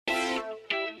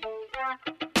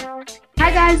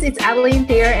Hi guys, it's Ali and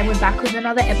Theo, and we're back with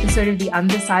another episode of The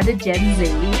Undecided Gen Z.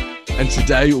 And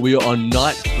today we are on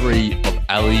night 3 of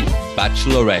Ali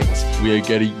Bachelorette. We are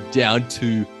getting down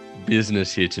to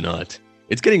business here tonight.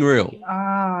 It's getting real.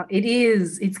 It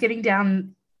is. It's getting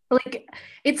down. Like,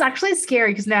 it's actually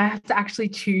scary because now I have to actually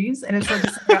choose, and it's not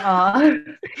just like,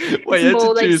 Wait, you had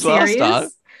to choose last time?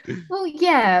 Well,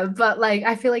 yeah, but like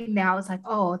I feel like now it's like,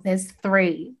 there's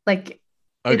 3. Like,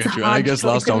 okay, true. And I guess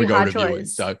last time we got reviewing.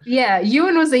 So yeah,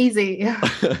 Ewan was easy.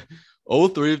 all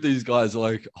 3 of these guys are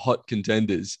like hot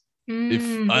contenders.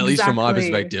 At least from my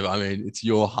perspective, I mean, it's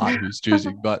your heart who's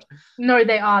choosing, but no,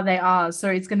 they are. So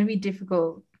it's going to be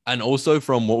difficult. And also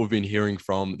from what we've been hearing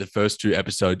from the first 2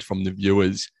 episodes from the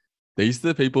viewers, these are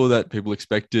the people that people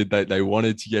expected, that they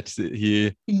wanted to get to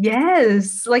hear.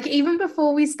 Yes, like even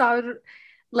before we started.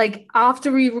 Like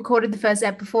after we recorded the first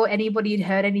ep, before anybody had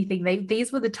heard anything,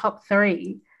 these were the top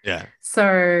 3. Yeah.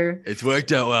 So it's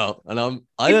worked out well, and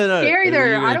I don't know. Scary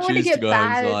though. I don't want to get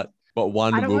bad. But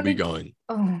one will be going.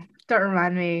 Oh, don't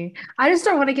remind me. I just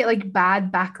don't want to get like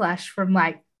bad backlash from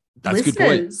like That's listeners. A good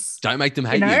point. Don't make them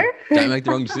hate you. Don't make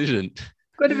the wrong decision.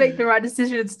 Got to make the right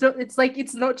decision.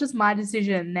 It's not just my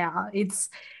decision now. It's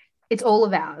all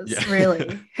of ours,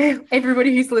 really.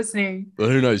 Everybody who's listening. Well,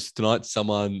 who knows? Tonight,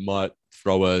 someone might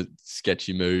throw a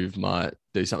sketchy move, might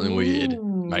do something weird,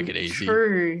 make it easy.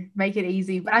 True, make it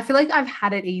easy. But I feel like I've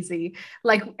had it easy.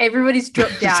 Like everybody's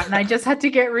dropped out, and I just had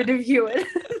to get rid of you.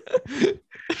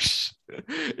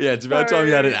 Yeah, it's about time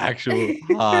you had an actual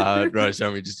hard road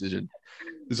ceremony decision.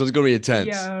 This one's gonna be intense.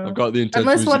 Yeah. I've got the intense.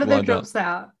 Unless one of them drops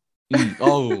out.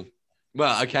 Well,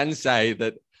 I can say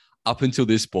that up until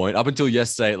this point, up until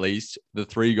yesterday at least, the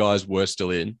 3 guys were still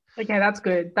in. Okay, that's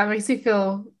good. That makes me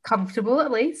feel comfortable at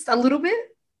least a little bit.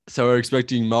 So we're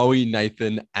expecting Moe,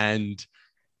 Nathan, and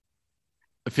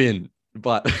Finn.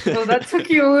 But that took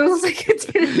you a little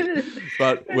second.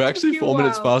 But we're actually 4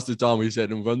 minutes past the time we said,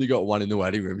 and we've only got 1 in the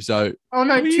waiting room. So 2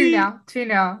 now. 2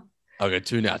 now. Okay,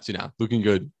 2 now. Looking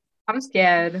good. I'm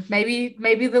scared. Maybe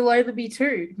there'll only be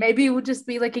 2. Maybe it will just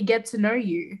be like a get to know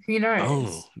you. Who knows?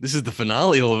 Oh, this is the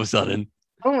finale all of a sudden.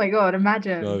 Oh my God,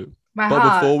 imagine. No.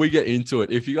 Before we get into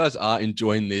it, if you guys are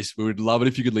enjoying this, we would love it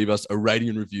if you could leave us a rating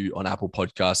and review on Apple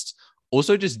Podcasts.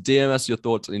 Also, just DM us your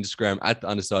thoughts on Instagram at the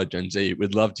Undecided Gen Z.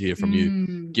 We'd love to hear from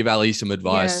you. Give Ali some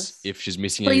advice. If she's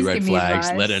missing any red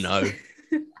flags, let her know.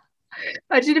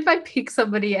 Imagine if I pick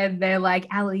somebody and they're like,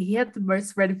 Ali, he had the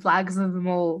most red flags of them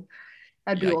all.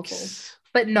 That'd be awful.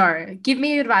 But no, give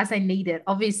me advice. I need it.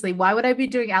 Obviously, why would I be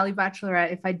doing Ali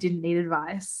Bachelorette if I didn't need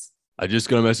advice? I just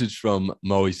got a message from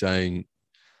Moe saying,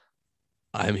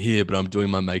 I'm here, but I'm doing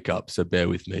my makeup, so bear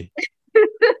with me.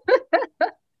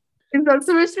 Is that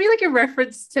supposed to be like a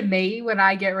reference to me when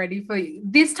I get ready for you?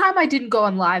 This time I didn't go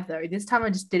on live though. This time I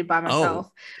just did it by myself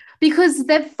because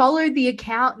they've followed the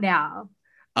account now.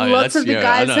 Lots of the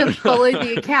guys have followed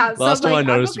the account. Last time I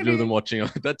noticed a few of them watching.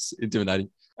 That's intimidating.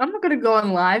 I'm not going to go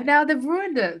on live now. They've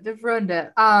ruined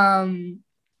it.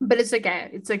 But it's okay.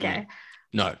 It's okay.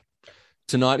 No.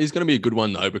 Tonight is going to be a good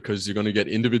one though, because you're going to get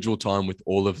individual time with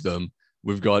all of them.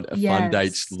 We've got fun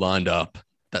dates lined up.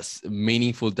 That's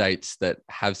meaningful dates that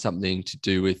have something to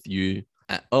do with you.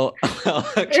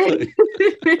 Actually,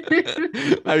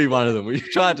 maybe one of them. We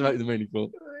tried to make them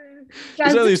meaningful.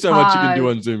 There's only so much you can do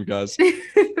on Zoom, guys.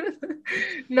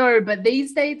 No, but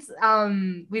these dates,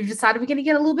 we've decided we're going to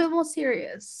get a little bit more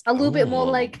serious. A little bit more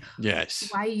like, yes.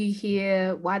 Why are you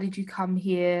here? Why did you come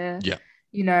here? Yeah.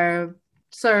 You know,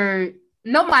 so...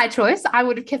 Not my choice. I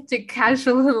would have kept it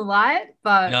casual and light,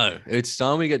 but... No, it's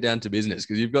time we get down to business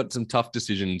because you've got some tough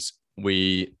decisions.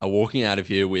 We are walking out of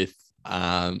here with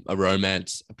a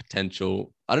romance, a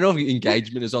potential... I don't know if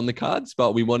engagement is on the cards,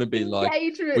 but we want to be like...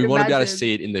 We want to be able to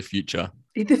see it in the future.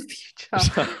 In the future.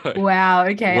 So, wow,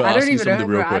 okay. I don't even know if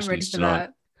I'm ready for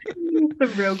that. The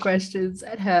real questions.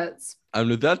 It hurts. And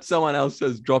with that, someone else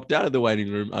has dropped out of the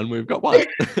waiting room and we've got one.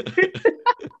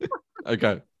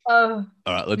 Okay. All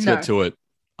right, let's get to it.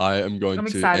 I am going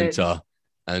to enter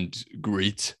and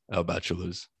greet our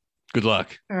bachelors. Good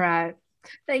luck. All right.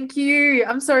 Thank you.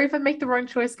 I'm sorry if I make the wrong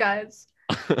choice, guys.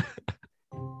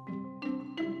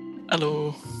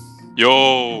 Hello.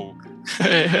 Yo.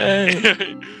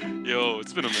 Hey. Yo,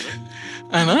 it's been a minute.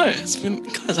 I know. It's been,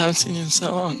 guys, I haven't seen you in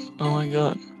so long. Oh my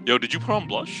God. Yo, did you put on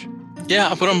blush? Yeah,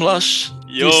 I put on blush.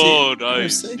 Yo,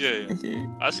 nice. Yeah. Thank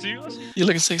you. I see you. You're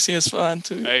looking sexy as fun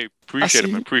too. Hey, appreciate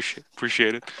it, man.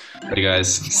 Appreciate it. Hey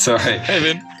guys, sorry. Hey,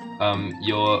 man.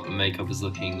 Your makeup is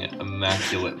looking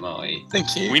immaculate, Molly.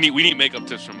 Thank you. We need makeup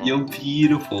tips from You're Mo.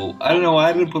 beautiful. I don't know why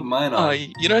I didn't put mine on. Oh,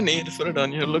 you don't need to put it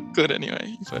on. You look good anyway.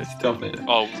 You both. Stop it.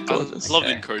 Oh, Gorgeous. I love the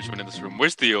Okay. encouragement in this room.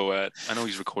 Where's Theo at? I know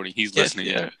he's recording. He's listening.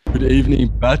 Yeah. Good evening,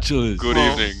 bachelors. Good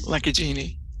Oh, evening. Like a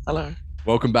genie. Hello.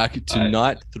 Welcome back to Hi.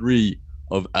 night 3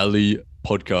 of Ali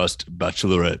podcast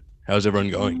Bachelorette. How's everyone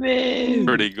going?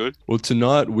 Pretty good. Well,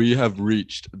 tonight we have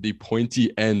reached the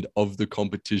pointy end of the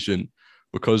competition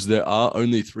because there are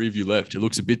only 3 of you left. It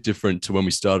looks a bit different to when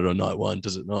we started on night 1,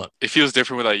 does it not? It feels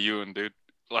different without you, and dude.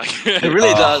 Like It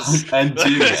really does. And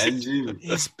Jimmy.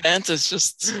 His banter's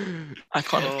just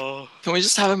iconic. Oh, Can we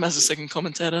just have him as a second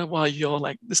commentator while you're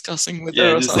like discussing with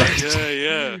Yeah, her or just something?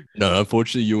 yeah. No,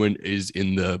 unfortunately, Ewan is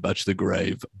in the Bachelor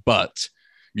grave, but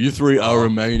you 3 are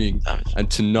remaining. And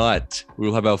tonight we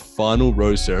will have our final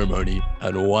rose ceremony,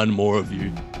 and 1 more of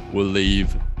you will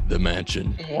leave the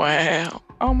mansion. Wow.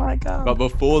 Oh my God. But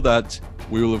before that,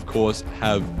 we will, of course,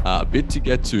 have a bit to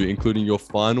get to, including your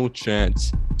final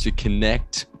chance to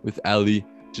connect with Ali,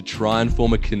 to try and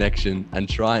form a connection and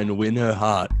try and win her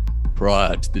heart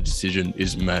prior to the decision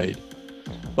is made.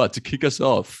 But to kick us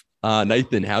off,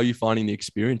 Nathan, how are you finding the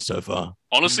experience so far?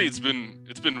 Honestly, it's been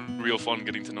real fun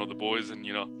getting to know the boys, and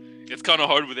it's kind of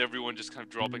hard with everyone just kind of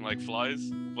dropping like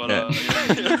flies.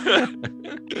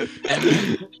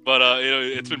 But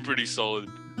it's been pretty solid,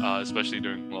 especially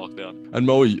during lockdown. And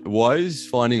Moe, why is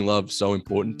finding love so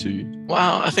important to you?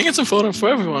 Wow. I think it's important for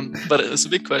everyone, but it's a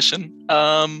big question.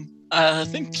 I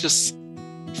think just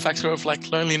factor of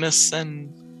like loneliness and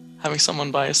having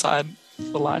someone by your side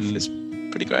for life is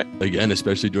pretty great. Again,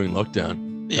 especially during lockdown.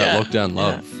 Yeah. That lockdown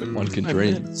love that one can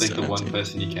dream. It's like the one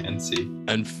person you can see.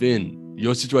 And Finn,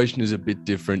 your situation is a bit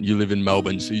different. You live in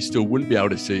Melbourne, so you still wouldn't be able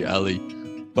to see Ali.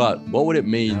 But what would it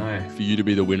mean for you to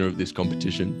be the winner of this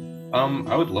competition?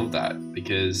 I would love that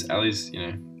because Ali's,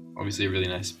 obviously a really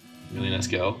nice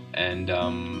girl, and I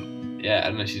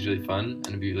don't know, she's really fun, and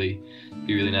it'd be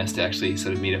really nice to actually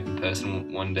sort of meet up in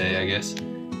person one day, I guess.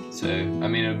 So I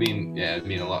mean, it'd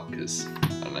mean a lot because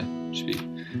I don't know, should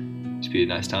be a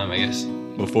nice time, I guess.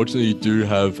 Well, fortunately, you do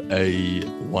have a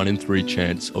 1 in 3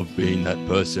 chance of being that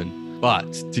person. But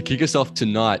to kick us off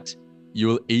tonight, you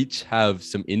will each have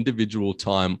some individual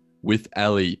time with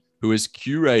Ali, who has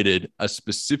curated a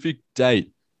specific date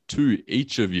to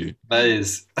each of you. That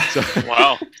is. So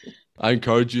Wow. I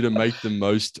encourage you to make the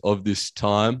most of this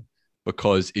time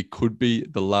because it could be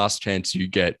the last chance you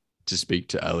get to speak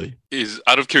to Ali. Is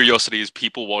out of curiosity, is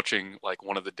people watching like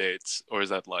one of the dates, or is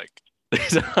that like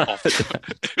off?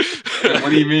 What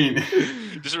do you mean?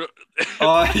 Just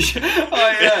Oh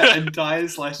yeah, and tire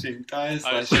slashing.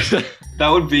 That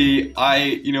would be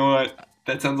you know what?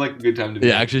 That sounds like a good time to be.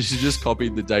 Yeah, actually, she just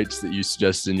copied the dates that you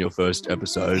suggested in your first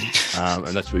episode, and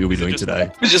that's what you'll be doing today.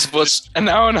 We just watched an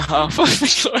hour and a half of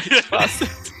Victoria's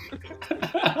Bastards.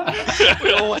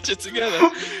 We all watch it together.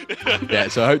 Yeah,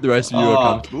 so I hope the rest of you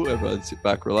are comfortable. Everyone sit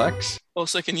back, relax.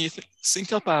 Also, can you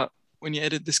sync up when you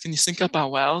edit this? Can you sync up our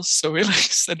wows? So we like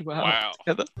said wow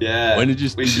together. Yeah. When did you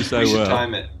we should say wow?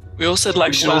 time it. We all said like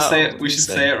We should wow. all say it. We should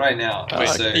say it right now.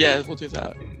 So Yeah, we'll do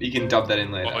that. you can dub that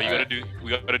in later. Oh, we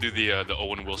gotta do the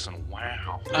Owen Wilson.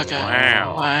 Wow. Okay.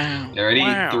 Wow. Wow. You ready?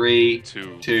 Wow. 3,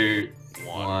 2, 2,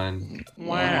 1. 1.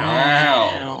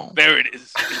 Wow. There it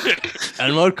is.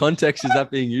 And what context is that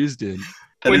being used in?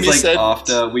 That When is you like said-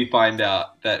 after we find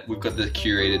out that we've got the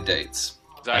curated dates.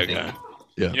 I Exactly. think.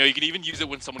 Yeah. You can even use it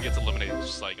when someone gets eliminated. It's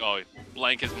just like, oh,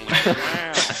 blank has been eliminated.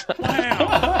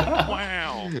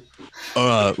 Wow. All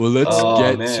right, well, let's Oh,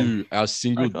 get man. to our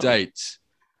single Okay. dates.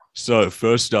 So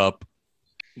first up,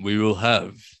 we will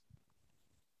have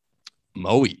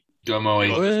Moe. Go, Moe.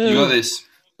 You Well, got this.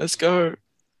 Let's go.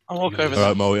 I'll walk over All there.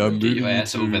 right, Moe, I'm Get moving your you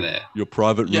ass over to there. your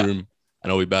private Yeah. room,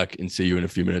 and I'll be back and see you in a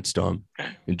few minutes' time. Okay.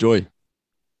 Enjoy.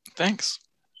 Thanks.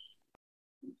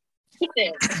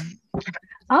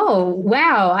 Oh,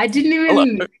 wow. I didn't even.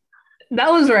 Hello. That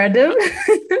was random.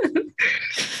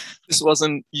 This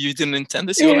wasn't, you didn't intend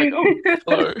this. You were like, oh,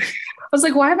 hello. I was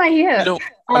like, why am I here? You don't,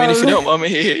 I mean, if you don't want me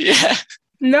here, yeah.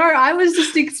 No, I was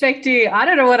just expecting. I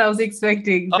don't know what I was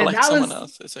expecting. Oh, But like that someone was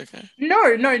else. It's okay.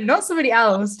 no, not somebody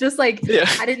else. Just like Yeah.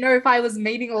 I didn't know if I was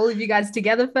meeting all of you guys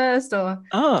together first or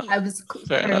Oh, I was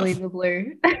Fair totally enough. in the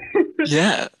blue.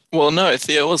 yeah. Well, no,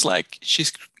 Theo was like,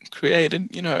 she's created,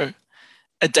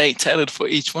 a date tailored for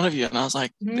each one of you. And I was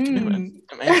like, the commitment.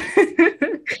 Amazing.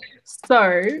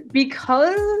 So,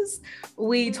 because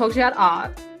we talked about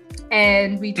art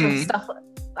and we talked stuff,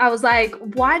 I was like,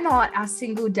 why not our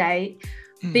single date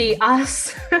be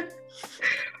us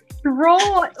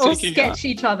draw or Taking sketch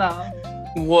each other?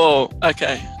 Whoa.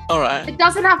 Okay. All right. It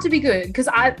doesn't have to be good because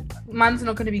mine's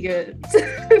not going to be good.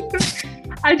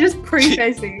 I just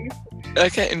prefacing.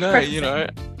 Okay, no,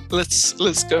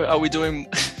 let's go. Are we doing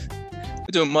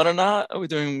modern art? Are we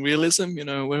doing realism?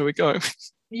 Where are we going?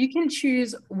 You can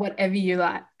choose whatever you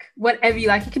like. Whatever you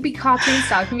like. It could be cartoon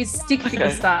style. It could be stick figure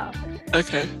style.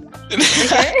 Okay.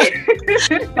 Okay.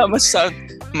 How much time?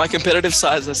 My competitive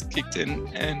side has kicked in,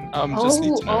 and just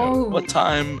need to know what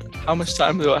time. How much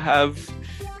time do I have?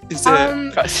 Is there?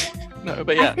 No,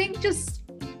 but yeah. I think just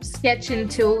sketch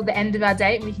until the end of our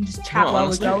date, and we can just chat while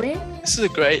we're going. This is a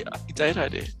great date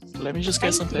idea. Let me just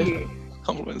get some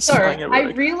compliments. So I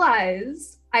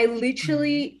realize I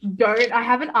literally I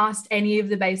haven't asked any of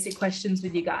the basic questions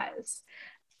with you guys.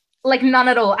 Like none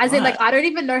at all. As in, like, I don't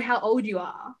even know how old you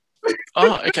are.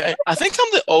 Oh, okay. I think I'm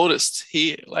the oldest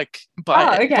here, like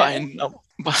by any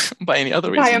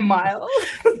other reason. By a mile.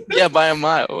 Yeah, by a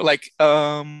mile. Like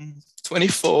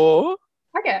 24.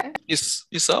 Okay.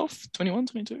 Yourself? 21,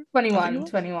 22?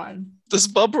 21. Does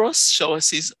Bob Ross show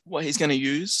us what he's gonna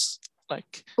use?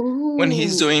 Like when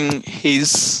he's Ooh. doing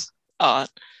his art?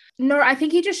 No, I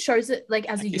think he just shows it like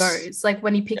as he goes. Like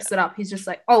when he picks it up, he's just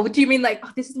like, "Oh, do you mean like, oh,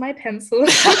 this is my pencil?"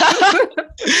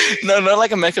 No, not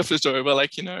like a makeup tutorial, but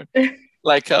like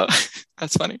like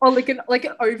that's funny. Or like an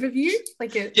overview,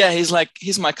 like it. Yeah,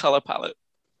 he's my color palette.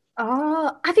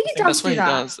 Oh, I think he does. That's what he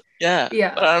does. Yeah.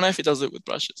 But I don't know if he does it with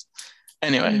brushes.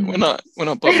 Anyway, we're not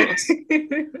Bob Ross.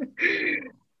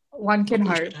 One can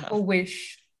hope or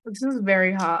wish. This is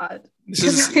very hard.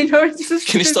 Can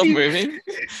you stop moving?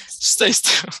 Stay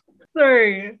still.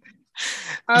 Sorry.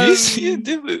 You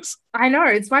did this. I know,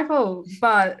 it's my fault,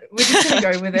 but we're just going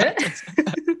to go with it.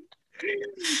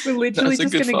 We're literally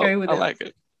just going to go with it. I like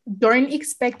it. Don't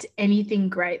expect anything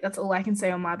great. That's all I can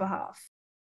say on my behalf.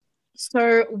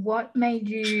 So what made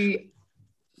you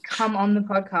come on the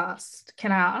podcast?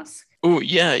 Can I ask? Oh,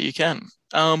 yeah, you can.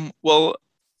 Well,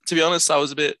 to be honest, I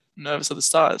was a bit nervous at the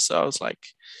start. So I was like,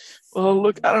 well,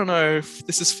 look, I don't know if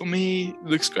this is for me. It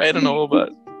looks great and all,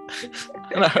 but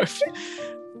I hope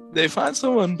they find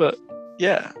someone. But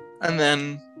yeah. And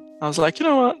then I was like, you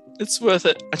know what? It's worth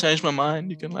it. I changed my mind.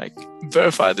 You can like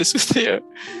verify this with Theo.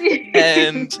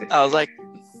 And I was like,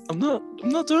 I'm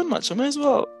not doing much. I may as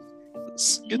well.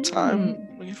 It's a good time.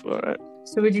 Looking for it.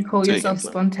 So would you call yourself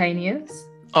spontaneous?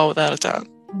 Oh, without a doubt.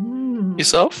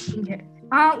 Yourself? Okay.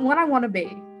 What I want to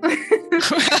be. Well,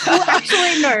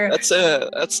 actually, no. That's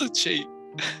a cheat.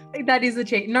 That is a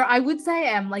cheat. No, I would say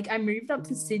I am. Like, I moved up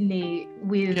to Sydney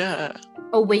with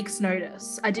a week's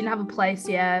notice. I didn't have a place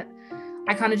yet.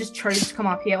 I kind of just chose to come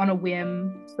up here on a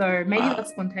whim. So maybe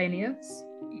that's spontaneous.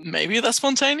 Maybe that's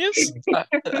spontaneous?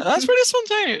 That's pretty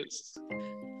spontaneous.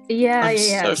 Yeah, I'm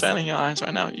so fanning your eyes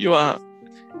right now. You are...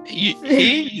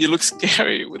 You look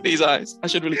scary with these eyes. I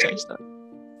should really change that.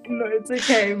 No, it's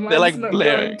okay. Mine's they're like not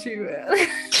blaring. Too well.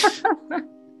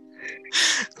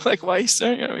 Like, why are you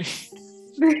staring at me?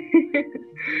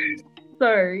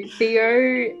 So,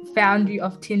 Theo found you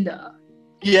off Tinder.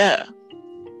 Yeah.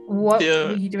 What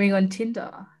were you doing on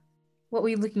Tinder? What were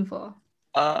you looking for?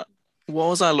 What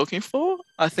was I looking for?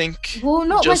 I think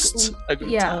not just a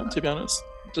good time, to be honest.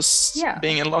 Just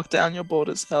being in lockdown, you're bored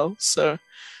as hell. So I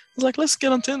was like, let's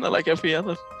get on Tinder like every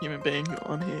other human being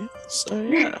on here. So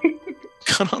yeah.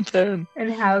 Got on there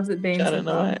and how's it been so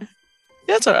far?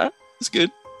 Yeah, it's alright. It's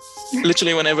good.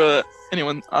 Literally, whenever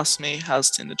anyone asks me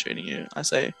how's Tinder treating you, I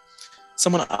say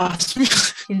someone asked me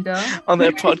Tinder on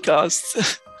their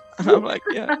podcast, and I'm like,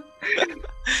 yeah.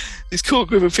 This cool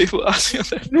group of people ask me on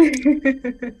there.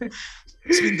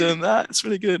 It's been doing that. It's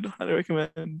really good. Highly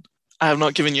recommend. I have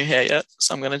not given you hair yet,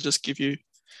 so I'm gonna just give you.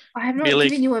 I have not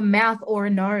given you a mouth or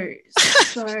a nose,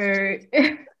 so.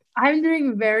 I'm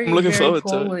doing very, I'm looking very forward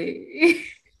poorly. To it.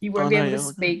 You won't be able to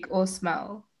speak or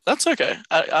smell. That's okay.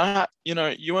 I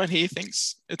you won't hear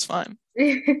things. It's fine.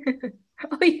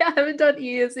 Oh yeah, I haven't done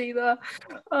ears either.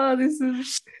 Oh, this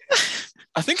is.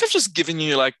 I think I've just given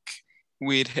you like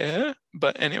weird hair,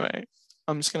 but anyway,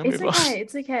 I'm just gonna move on.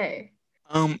 It's okay.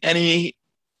 Any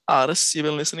artists you've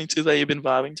been listening to that you've been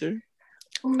vibing to?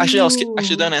 Ooh.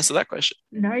 Actually, don't answer that question.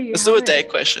 No, let's do a date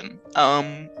question.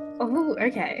 Oh,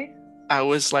 okay. I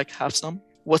always like have some.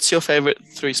 What's your favorite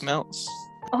 3 smells?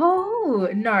 Oh,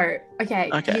 no.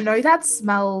 Okay. You know that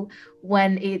smell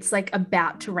when it's like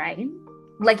about to rain?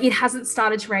 Like it hasn't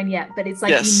started to rain yet, but it's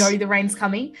like you know the rain's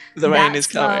coming. The rain is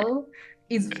coming. Smell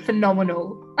is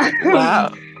phenomenal.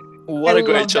 Wow. What a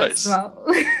great choice. I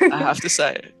have to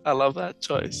say, I love that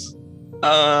choice.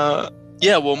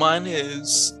 Yeah, well, mine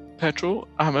is petrol.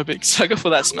 I'm a big sucker for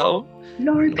that smell.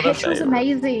 No, petrol's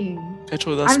amazing.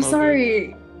 Petrol does I'm smell sorry.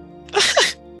 good.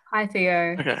 Hi,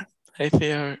 Theo. Okay. Hey,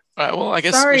 Theo. Right. Well, I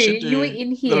guess we Sorry, should do you were in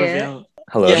the here. reveal.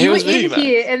 Hello. Yeah, he You were was in reading that.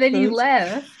 here and then you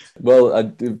left. Well, I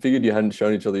figured you hadn't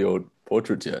shown each other your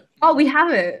portraits yet. Oh, we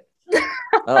have it.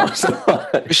 Oh,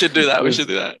 sorry. We should do that. We should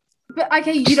do that. But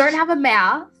okay, you don't have a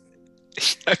mouth.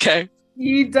 Okay.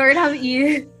 You don't have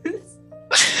ears.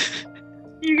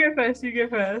 You go first. You go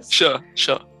first. Sure.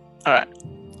 All right.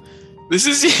 This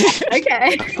is you.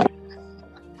 Okay.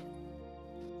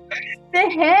 The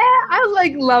hair, I'm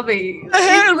like loving. The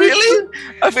hair, It was really?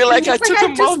 just- I feel like I it's took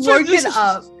I've a just moment. woken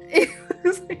up. It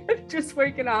was like I've just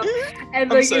woken up, and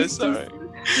I'm like so it's sorry.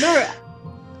 just no.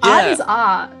 Art is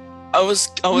art. I was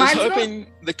Mine's not- hoping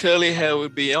the curly hair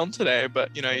would be on today,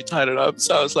 but you tied it up.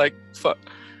 So I was like, fuck.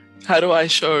 How do I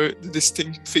show the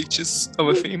distinct features of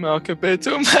a female compared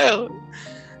to a male?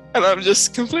 And I'm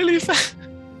just completely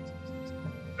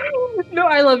No,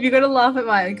 I love you. Gotta laugh at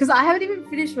mine because I haven't even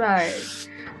finished mine.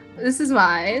 This is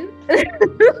mine.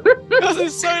 This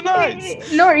is so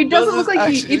nice. No, it doesn't This look is like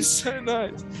you. actually It's, so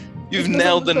nice. You've doesn't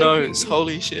nailed the look like nose. you.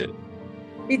 Holy shit.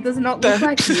 it does not look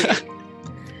like you.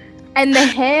 And the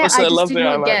hair, Also, I I just love did the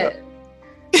not eyeliner.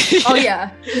 get. Oh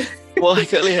yeah. Well,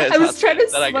 curly hair. I was trying to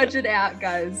smudge it out,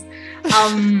 guys.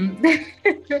 I'm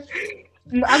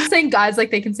saying guys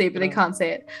like they can see it, but they can't see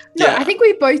it. No, Yeah. I think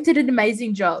we both did an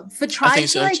amazing job for I trying think to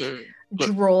so like too.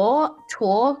 Look. draw,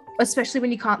 talk, especially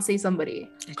when you can't see somebody.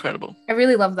 Incredible. I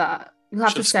really love that. You'll have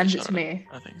to Should've send it screenshot to me.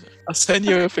 I think so. I'll send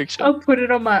you a picture. I'll put it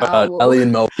on my artwork. Ali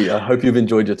and Melody, I hope you've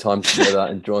enjoyed your time together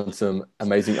and drawn some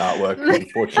amazing artwork.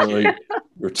 Unfortunately,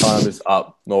 your time is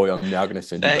up. Molly, I'm now going to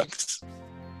send you back. Thanks.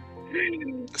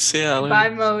 See you, Alan. Bye,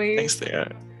 Moe. Thanks, Theo.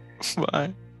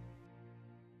 Bye.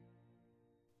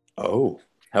 Oh,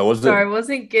 how was it? Sorry, I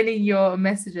wasn't getting your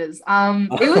messages.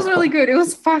 It was really good. It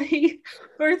was funny.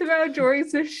 Both of our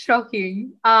drawings are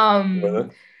shocking. Were they?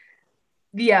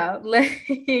 Yeah,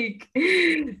 like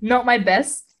not my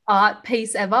best art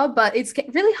piece ever, but it's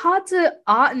really hard to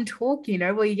art and talk,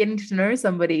 while you're getting to know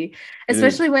somebody,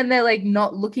 especially when they're like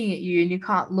not looking at you and you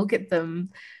can't look at them.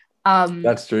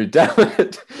 That's true. Damn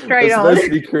it. Straight We're on. supposed to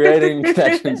be creating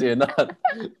connections here, not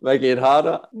making it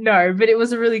harder. No, but it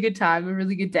was a really good time, a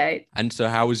really good date. And so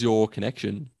how was your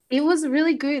connection? It was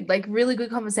really good, like really good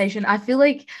conversation. I feel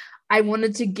like I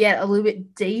wanted to get a little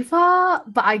bit deeper,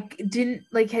 but I didn't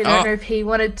like. I don't know if he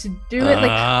wanted to do it.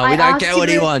 Like we don't get what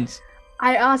he wants.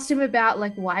 I asked him about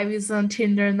like why he was on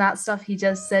Tinder and that stuff. He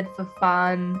just said for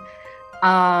fun.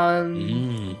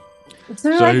 So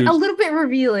like a little bit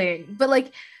revealing, but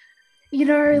like I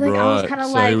was kind of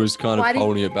so like, he was kind of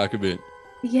holding it back a bit.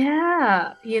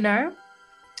 Yeah,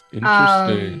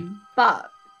 Interesting.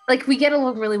 But like we get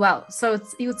along really well, so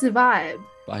it's a vibe.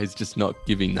 But he's just not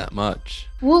giving that much.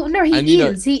 Well, no, And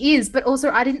he is, but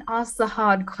also I didn't ask the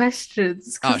hard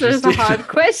questions Oh, because those are just- hard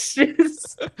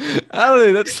questions.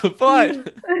 Ali, that's the point.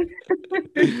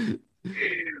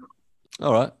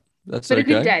 All right. That's But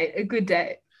okay. a good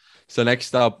date. So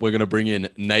next up, we're going to bring in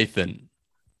Nathan.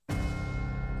 I'm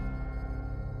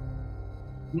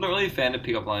not really a fan of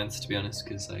pickup lines, to be honest,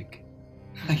 because like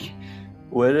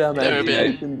Where did our There man we go.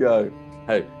 Nathan go?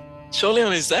 Hey, Surely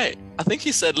on his date. I think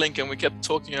he said link and we kept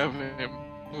talking over him.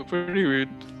 We're pretty rude.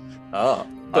 I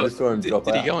just saw him drop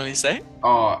Did out. he go on his date?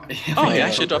 oh Oh, he Yeah.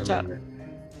 actually dropped out.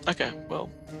 Okay, well,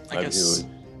 I Maybe guess.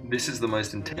 This is the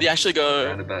most intense. Did he actually go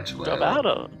round of Bachelorette. drop out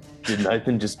or? Did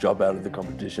Nathan just drop out of the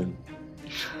competition?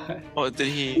 Or did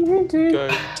he go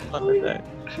to another date?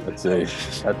 Let's see.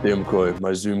 At the McCoy,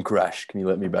 my Zoom crashed. Can you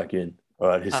let me back in? All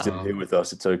right, he's still here with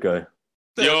us. It's okay.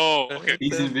 Yo, okay.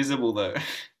 He's invisible though.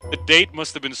 The date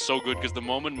must have been so good because the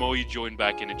moment Moe joined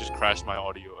back in, it just crashed my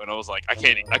audio, and I was like, I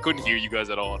couldn't hear you guys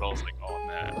at all, and I was like, oh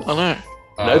man. I know.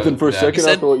 Nathan, for a second, I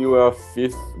said- thought you were our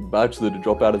fifth bachelor to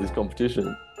drop out of this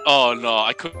competition. Oh no,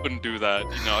 I couldn't do that.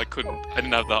 I couldn't. I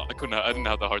didn't have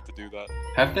the heart to do that.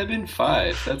 Have there been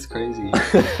 5? That's crazy. We'll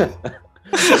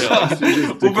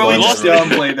We'll probably lost just it.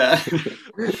 downplay that.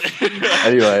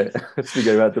 Anyway, let's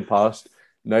forget about the past.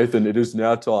 Nathan, it is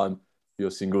now time for your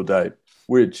single date,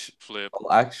 which Flip.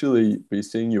 I'll actually be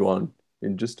seeing you on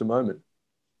in just a moment.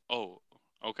 Oh,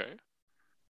 okay.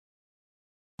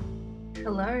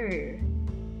 Hello.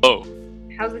 Oh,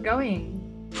 How's it going?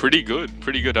 pretty good.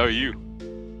 Pretty good. How are you?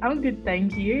 I'm good,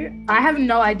 thank you. I have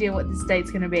no idea what this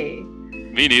date's gonna be.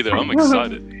 Me neither. I'm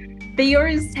excited. Theo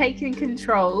is taking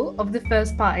control of the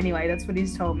first part anyway. That's what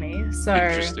he's told me. So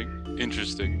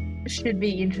Interesting. should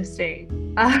be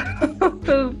interesting.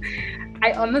 I'm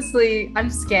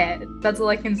scared. That's all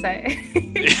I can say.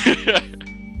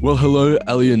 Well, hello,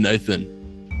 Ali and Nathan.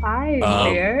 Hi,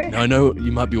 Theo. Now, I know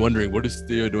you might be wondering, what is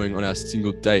Theo doing on our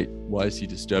single date? Why is he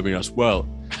disturbing us? Well,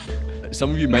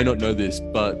 some of you may not know this,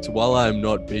 but while I am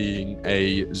not being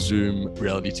a Zoom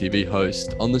reality TV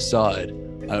host, on the side,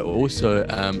 I also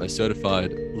am a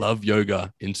certified love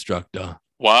yoga instructor.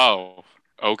 Wow.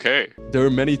 Okay. There are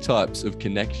many types of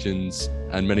connections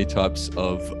and many types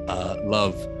of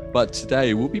love, but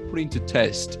today we'll be putting to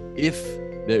test if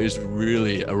there is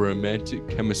really a romantic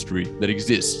chemistry that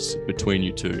exists between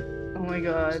you two. Oh my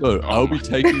God. So I'll be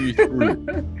taking you through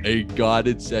a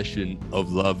guided session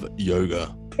of love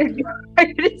yoga.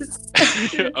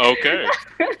 Okay.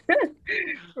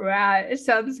 Wow, it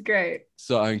sounds great.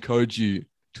 So I encourage you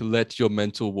to let your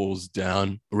mental walls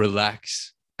down,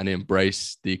 relax, and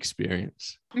embrace the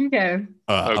experience. Okay.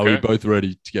 All right, are we both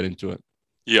ready to get into it?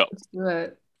 Yeah. Let's do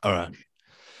it. All right.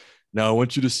 Now I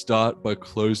want you to start by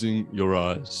closing your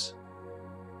eyes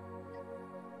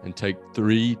and take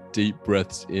 3 deep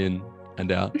breaths in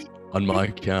and out on my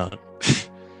count.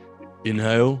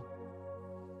 Inhale,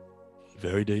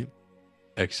 very deep.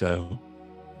 Exhale.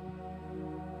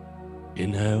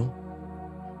 Inhale.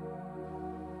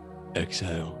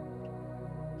 Exhale.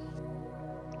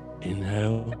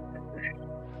 Inhale.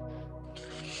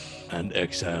 And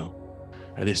exhale.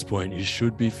 At this point, you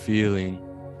should be feeling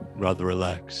rather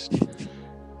relaxed.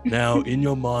 Now, in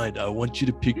your mind, I want you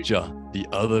to picture the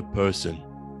other person,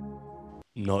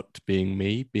 not being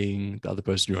me, being the other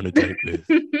person you're on a date with.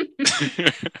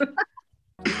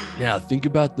 Now, think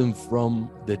about them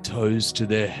from their toes to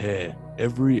their hair.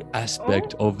 Every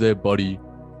aspect of their body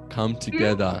come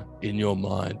together in your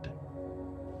mind.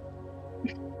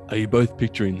 Are you both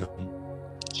picturing them?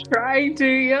 Trying to,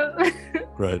 yeah.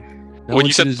 Great. Now, When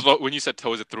you said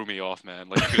toes, it threw me off, man.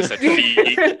 Like you could have said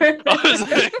feet. I was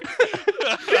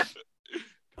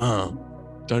like,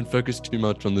 don't focus too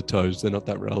much on the toes. They're not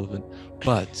that relevant.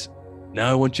 But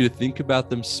now I want you to think about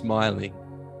them smiling.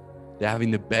 They're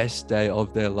having the best day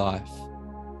of their life.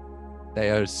 They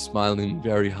are smiling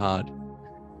very hard.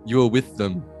 You are with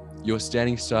them. You're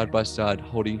standing side by side,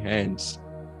 holding hands.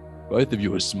 Both of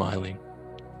you are smiling.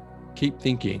 Keep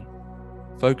thinking.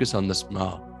 Focus on the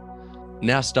smile.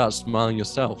 Now start smiling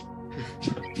yourself.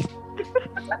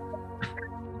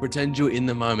 Pretend you're in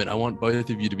the moment. I want both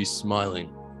of you to be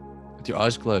smiling with your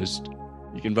eyes closed.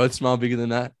 You can both smile bigger than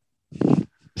that.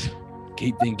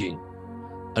 Keep thinking.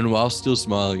 And while still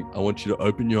smiling, I want you to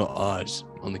open your eyes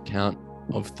on the count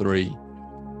of 3.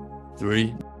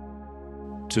 3,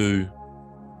 2,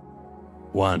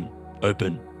 1.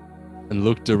 Open. And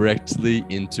look directly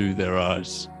into their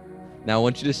eyes. Now I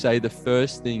want you to say the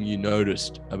first thing you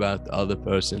noticed about the other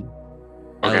person.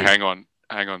 okay, hang on.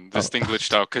 This thing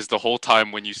glitched out because the whole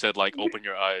time when you said like open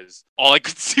your eyes, all I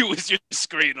could see was your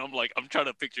screen. I'm trying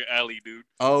to picture Ali, dude.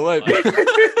 Oh wait,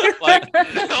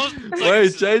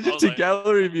 wait, change it to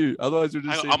gallery view. Otherwise, we'll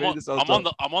just see me this I'm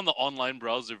on the online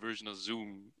browser version of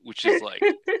Zoom, which is like.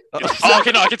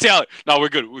 Okay, no, I can see Ali. No, we're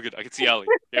good. I can see Ali.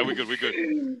 Yeah, we're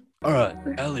good. All right,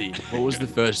 Ali, what was the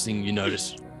first thing you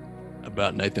noticed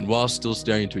about Nathan while still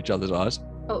staring into each other's eyes?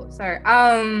 Oh, sorry.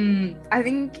 I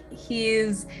think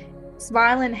his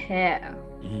smiling hair.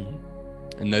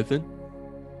 And Nathan?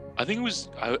 I think it was.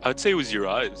 I'd say it was your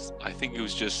eyes. I think it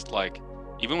was just like,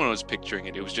 even when I was picturing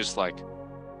it, it was just like,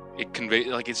 it conveyed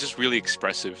like it's just really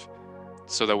expressive.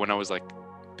 So that when I was like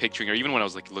picturing, or even when I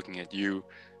was like looking at you,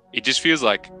 it just feels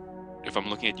like if I'm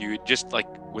looking at you, it just like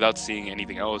without seeing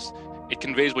anything else, it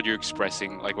conveys what you're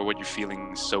expressing, like or what you're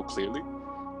feeling so clearly.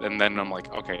 And then I'm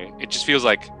like, okay, it just feels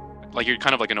like you're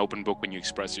kind of like an open book when you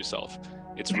express yourself.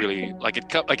 It's really like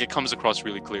it comes across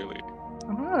really clearly.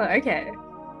 Oh, okay.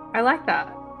 I like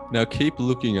that. Now keep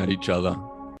looking at each other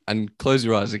and close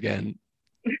your eyes again.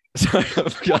 Sorry, I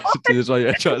forgot to do this while your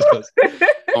eyes closed.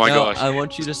 Oh my gosh. I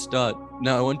want you to start.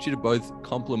 Now I want you to both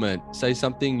compliment. Say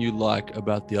something you like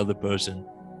about the other person.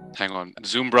 Hang on.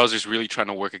 Zoom browser's really trying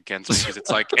to work against me because it's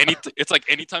like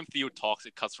anytime Theo talks,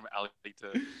 it cuts from Ali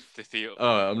to Theo.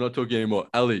 Oh, I'm not talking anymore.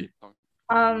 Ali.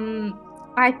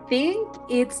 I think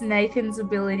it's Nathan's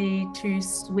ability to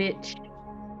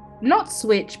not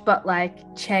switch, but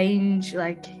like change,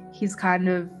 like his kind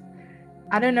of,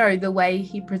 I don't know, the way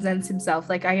he presents himself.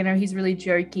 Like, I know he's really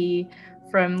jokey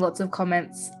from lots of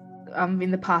comments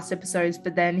in the past episodes,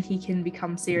 but then he can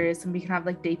become serious and we can have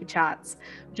like deeper chats,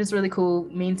 which is really cool.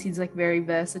 It means he's like very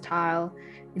versatile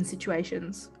in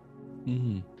situations.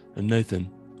 And Nathan?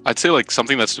 I'd say like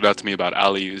something that stood out to me about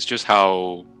Ali is just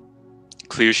how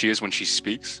clear she is when she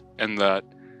speaks, and that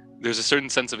there's a certain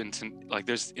sense of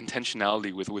there's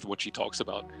intentionality with what she talks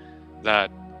about, that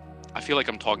I feel like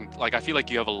I feel like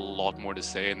you have a lot more to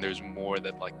say, and there's more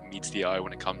that like meets the eye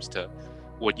when it comes to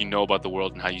what you know about the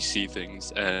world and how you see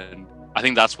things. And I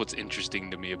think that's what's interesting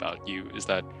to me about you, is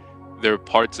that there are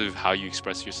parts of how you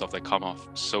express yourself that come off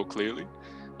so clearly,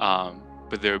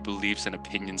 but there are beliefs and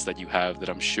opinions that you have that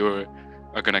I'm sure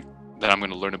I'm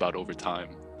gonna learn about over time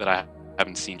that I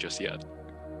haven't seen just yet.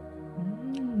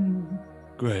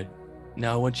 Great.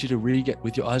 Now I want you to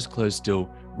with your eyes closed still,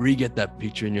 re-get that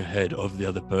picture in your head of the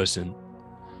other person.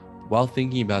 While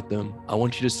thinking about them, I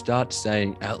want you to start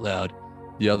saying out loud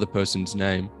the other person's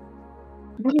name.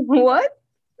 What?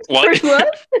 What?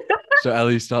 What? So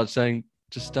Ali, start saying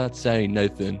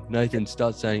Nathan. Nathan,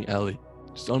 start saying Ali.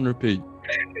 Just on repeat.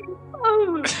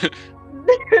 Oh.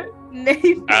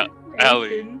 Nathan.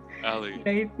 Ali.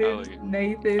 Nathan. Ali.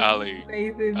 Nathan. Ali.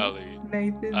 Nathan. Ali.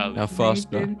 Now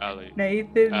faster. Ali.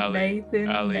 Nathan. Ali. Nathan.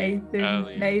 Ali. Nathan.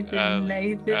 Ali. Nathan. Ali.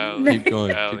 Nathan. Ali. Keep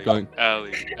going. Ali. Keep going.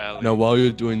 Ali. Now while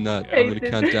you're doing that, I'm going to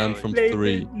Nathan. count down from Nathan.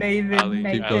 3. Nathan. Ali.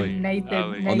 Nathan. Ali. Nathan.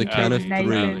 Ali. On the count of Nathan.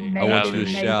 3, Nathan. I want you to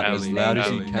Nathan. shout Nathan. as loud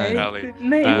as you Nathan. can Ali.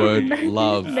 the word Nathan.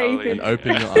 love Nathan. and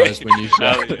open your eyes when you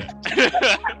shout it.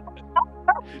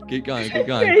 Keep going. Nathan.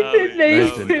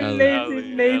 Nathan, Ali.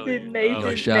 Nathan. Nathan. No,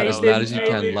 Nathan. shout as loud as you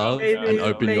can, love, and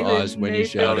open your eyes when you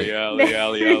shout it.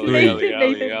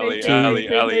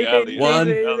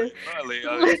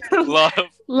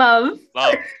 Love.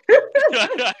 I'm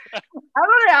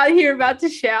not out here about to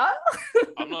shout.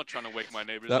 I'm not trying to wake my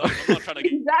neighbors That- up. I'm not trying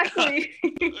to. Exactly.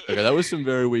 Okay, that was some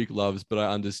very weak loves, but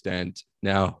I understand.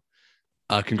 Now,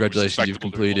 congratulations, you've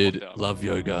Respectable to completed walk down. love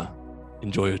yoga.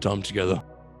 Enjoy your time together.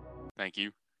 Thank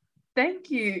you. Thank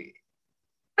you.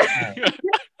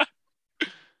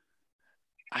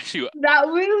 Actually, That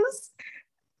was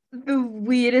the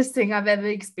weirdest thing I've ever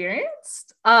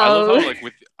experienced. I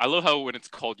love how when it's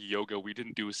called yoga, we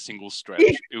didn't do a single stretch.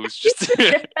 It was just.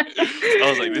 I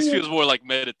was like, this feels more like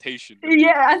meditation. to me.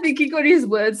 Yeah, I think he got his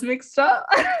words mixed up.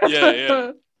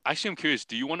 Yeah. Actually, I'm curious.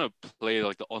 Do you want to play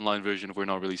like the online version of We're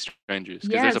Not Really Strangers?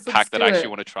 Because there's a Yes, pack let's that do I actually it.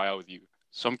 want to try out with you.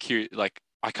 So I'm curious. Like,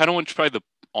 I kind of want to try the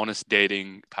honest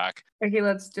dating pack. Okay,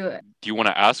 let's do it. Do you want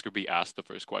to ask or be asked the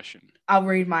first question? I'll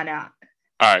read mine out.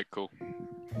 All right, cool.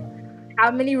 How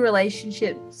many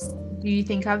relationships do you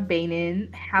think I've been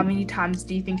in? How many times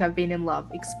do you think I've been in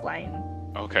love? Explain.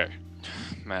 Okay,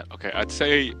 Matt. Okay, I'd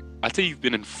say you've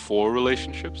been in 4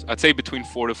 relationships. I'd say between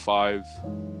 4 to 5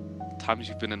 times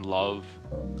you've been in love.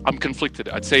 I'm conflicted.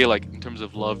 I'd say like in terms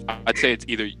of love, I'd say it's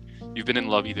either you've been in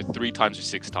love either 3 times or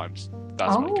 6 times.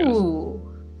 That's my guess. Oh,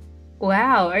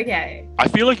 wow. Okay. I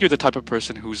feel like you're the type of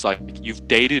person who's like, you've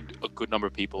dated a good number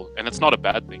of people, and it's not a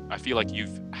bad thing. I feel like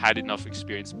you've had enough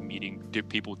experience meeting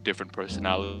people with different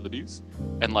personalities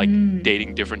and like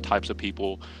dating different types of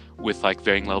people with like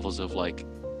varying levels of like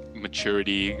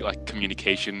maturity, like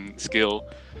communication skill.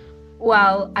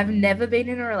 Well, I've never been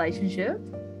in a relationship.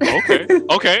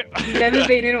 Okay. Never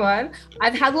been in one.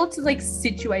 I've had lots of like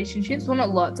situationships. Well, not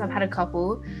lots. I've had a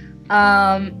couple.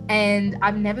 And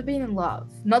I've never been in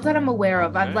love. Not that I'm aware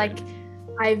of.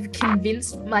 I've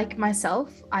convinced like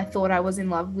myself. I thought I was in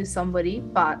love with somebody,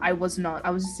 but I was not. I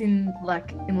was just in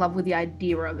love with the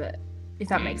idea of it, if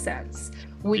that makes sense.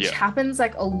 Which happens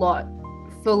like a lot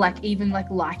for like even like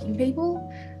liking people.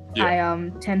 Yeah. I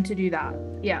tend to do that.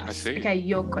 Yeah. I see. Okay,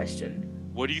 your question.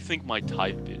 What do you think my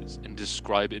type is, and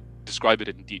describe it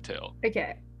in detail?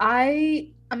 Okay,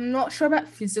 I'm not sure about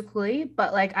physically,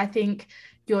 but like I think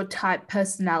your type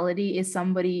personality is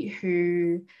somebody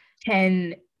who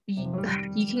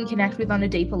you can connect with on a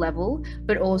deeper level,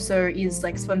 but also is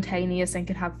like spontaneous and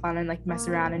can have fun and like mess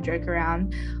around and joke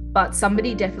around. But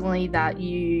somebody definitely that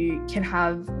you can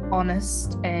have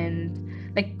honest and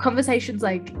like conversations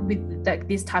like with like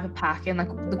this type of pack, and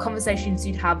like the conversations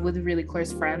you'd have with really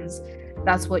close friends.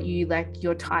 That's what you like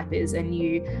your type is, and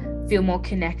you feel more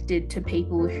connected to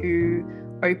people who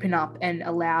open up and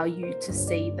allow you to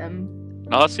see them.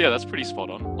 No, that's pretty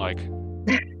spot on. Like,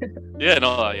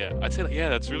 I'd say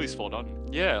that's really spot on.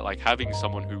 Yeah, like having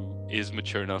someone who is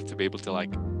mature enough to be able to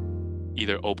like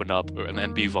either open up and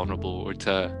then be vulnerable, or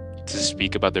to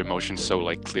speak about their emotions so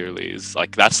like clearly is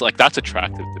like that's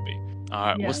attractive to me. All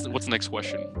right, what's the next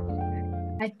question?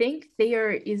 I think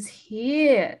Theo is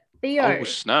here. Theo. Oh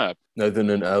snap! Nathan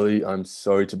and Ali, I'm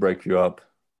sorry to break you up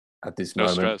at this No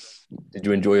moment. stress. Did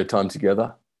you enjoy your time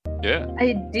together? Yeah.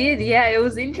 I did, yeah. It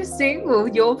was interesting. Well,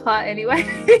 your part anyway.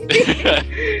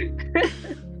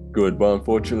 Good. Well,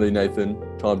 unfortunately,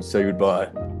 Nathan, time to say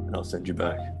goodbye, and I'll send you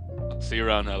back. See you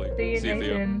around, Ali. See you, Theo.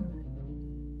 Nathan.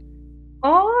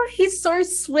 Oh, he's so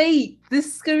sweet.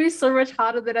 This is gonna be so much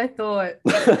harder than I thought.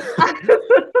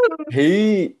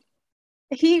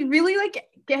 He really like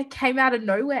came out of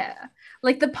nowhere.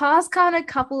 Like the past kind of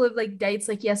couple of like dates,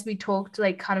 like yes, we talked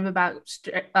like kind of about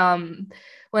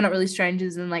we're not really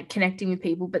strangers and like connecting with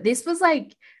people, but this was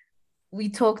like we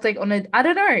talked like on a, I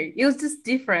don't know, it was just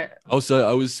different. Also,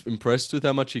 I was impressed with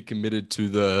how much he committed to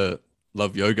the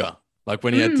love yoga. Like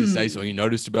when he had to say something he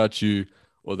noticed about you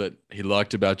or that he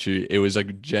liked about you, it was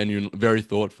like genuine, very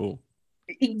thoughtful.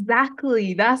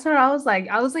 Exactly. That's what I was like.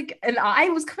 And I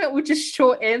was coming up with just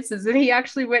short answers, and he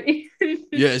actually went in.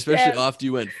 Yeah, especially after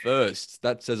you went first.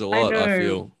 That says a lot, I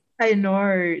feel. I know.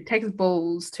 It takes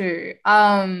balls too.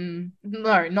 No,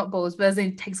 not balls, but as in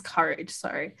it takes courage.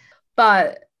 Sorry.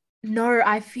 But no,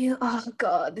 I feel, oh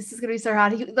God, this is gonna be so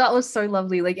hard. That was so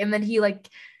lovely. Like, and then he like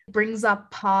brings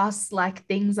up past like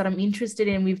things that I'm interested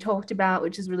in, we've talked about,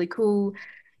 which is really cool,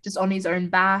 just on his own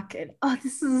back. And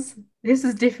this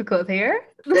is difficult here.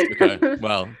 Okay.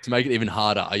 Well, to make it even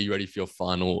harder, are you ready for your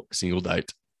final single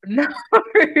date? No.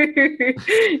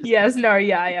 Yes, no,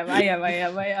 yeah, I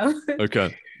am.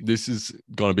 Okay. This is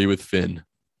gonna be with Finn.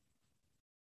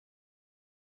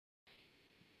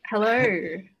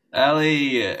 Hello.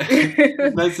 Ali,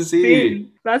 nice to see you.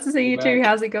 Nice to see you too.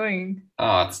 How's it going?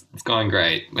 Oh, it's going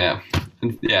great. Yeah.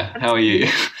 How are you?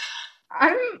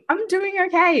 I'm doing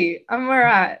okay. I'm all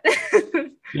right.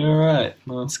 You're all right.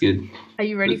 Well, that's good. Are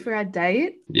you ready for our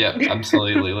date? Yeah,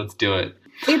 absolutely. Let's do it.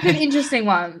 It's an interesting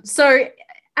one. So,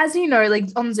 as you know, like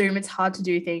on Zoom, it's hard to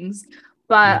do things,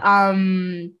 but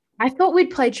I thought we'd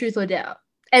play Truth or Dare,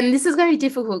 and this is going to be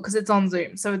difficult because it's on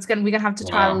Zoom, so we're gonna have to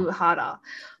try a little bit harder.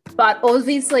 But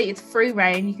obviously, it's free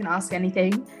reign. You can ask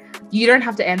anything. You don't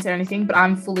have to answer anything, but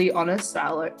I'm fully honest, so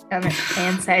I'll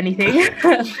answer anything.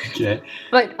 Okay.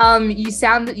 But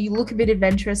you look a bit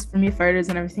adventurous from your photos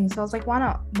and everything. So I was like, why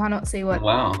not? Why not see what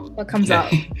comes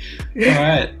up? All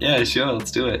right. Yeah, sure.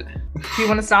 Let's do it. Do you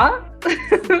want to start?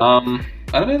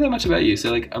 I don't know that much about you,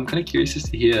 so like I'm kind of curious just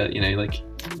to hear, like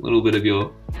a little bit of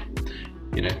your,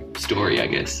 story, I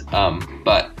guess.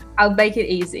 But I'll make it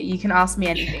easy. You can ask me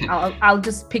anything. I'll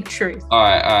just pick truth. All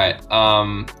right.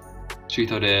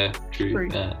 Truth or dare?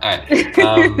 Truth. All right.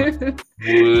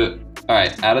 All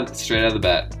right. Straight out of the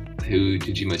bat, who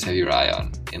did you most have your eye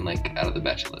on in out of the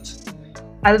Bachelors?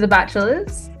 Out of the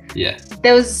Bachelors? Yeah.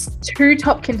 There was 2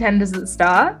 top contenders at the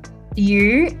start,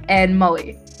 you and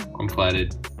Molly. I'm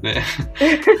flattered.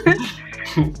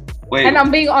 Wait. And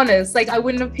I'm being honest, I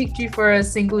wouldn't have picked you for a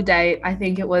single date. I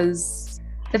think it was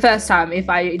the first time if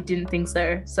I didn't think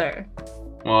so.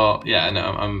 Well, yeah,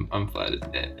 no, I'm flattered.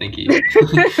 Yeah, thank you.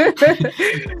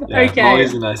 Yeah, okay.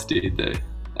 Molly's a nice dude, though.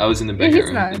 I was in the back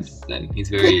room nice. Then. He's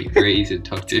very, very easy to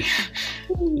talk to.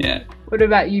 Yeah. What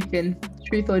about you, Finn?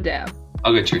 Truth or dare?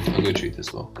 I'll go truth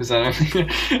as well, because I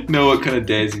don't know what kind of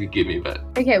dares you could give me, but...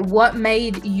 Okay, what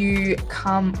made you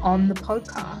come on the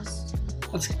podcast?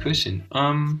 That's a good question.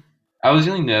 I was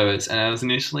really nervous, and I was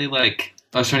initially I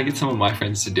was trying to get some of my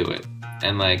friends to do it,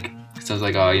 and so I was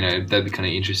like, oh, that'd be kind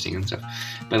of interesting and stuff.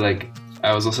 But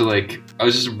I was also I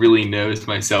was just really nervous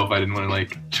myself. I didn't want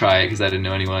to try it because I didn't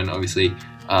know anyone, obviously.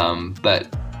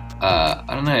 But I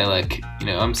don't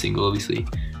know, I'm single, obviously.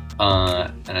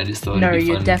 And I just thought it'd be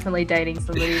you're fun. Definitely dating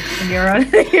somebody when you're on.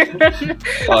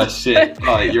 Oh shit!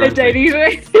 Oh, you're on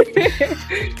dating.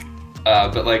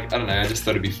 But I don't know. I just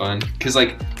thought it'd be fun because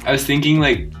I was thinking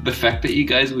the fact that you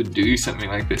guys would do something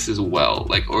like this as well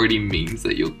already means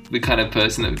that you're the kind of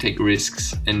person that would take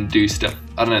risks and do stuff.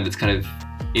 I don't know. That's kind of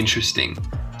interesting.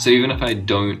 So even if I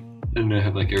don't know,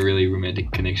 have a really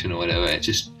romantic connection or whatever, it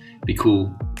just be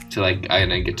cool to I don't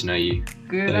know, get to know you.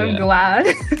 Good. So, I'm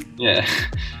glad. Yeah.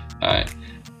 All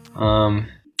right.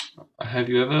 Have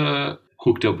you ever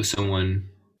hooked up with someone?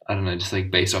 I don't know, just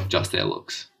based off just their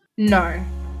looks? No.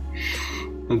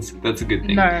 That's a good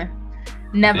thing. No,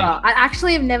 never. I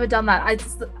actually have never done that.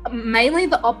 It's mainly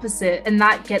the opposite, and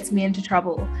that gets me into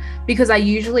trouble because I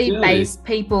usually base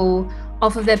people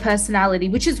off of their personality,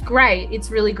 which is great. It's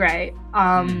really great.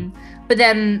 But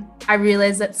then I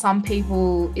realize that some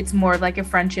people, it's more of a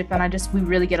friendship, and we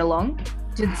really get along.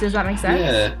 Does that make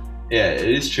sense? Yeah, it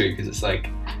is true because it's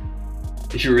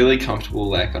if you're really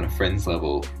comfortable on a friend's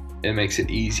level, it makes it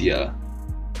easier.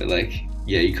 But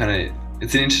you kind of.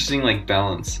 It's an interesting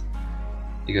balance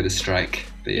you got to strike.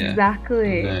 But yeah,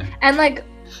 exactly. And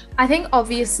I think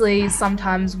obviously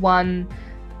sometimes one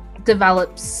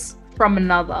develops from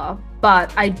another,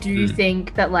 but I do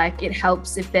think that it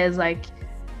helps if there's at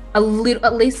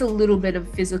least a little bit of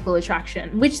physical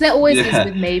attraction, which there always is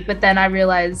with me. But then I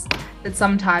realize that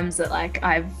sometimes that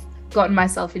I've gotten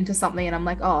myself into something and I'm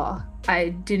oh, I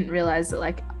didn't realize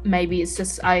that maybe it's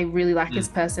just I really like this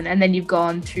person, and then you've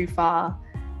gone too far.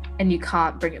 And you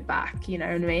can't bring it back, you know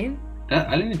what I mean?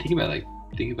 I didn't even think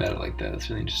about it like that. That's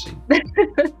really interesting.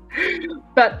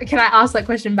 But can I ask that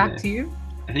question back to you?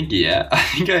 I think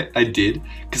I did,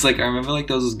 because I remember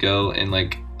there was this girl in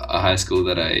a high school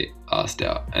that I asked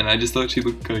out, and I just thought she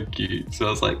looked kind of cute. So I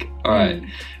was like, all right.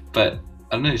 But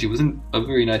I don't know, she wasn't a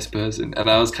very nice person. And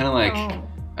I was kind of like,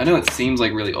 I know it seems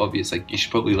like really obvious, like you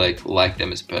should probably like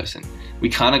them as a person. We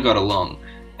kind of got along,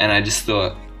 and I just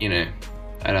thought, you know,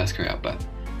 I'd ask her out, but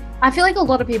I feel like a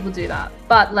lot of people do that,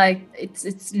 but like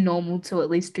it's normal to at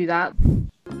least do that.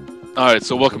 All right,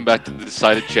 so welcome back to the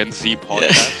Decided Gen Z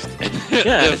podcast.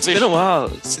 Yeah, it's been a while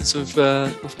since we've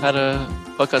had a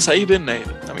podcast. How you been, Nate?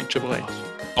 I mean, Triple H.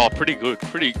 Oh, pretty good,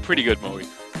 pretty good, Moe.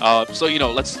 So you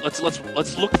know, let's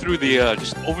look through the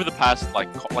just over the past like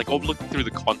looking through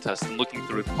the contest and looking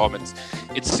through the comments.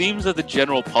 It seems that the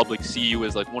general public see you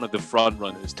as like one of the front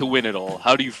runners to win it all.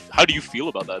 How do you feel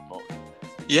about that, Moe?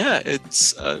 Yeah,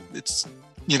 it's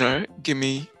you know, give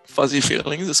me fuzzy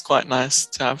feelings. It's quite nice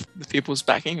to have the people's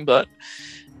backing, but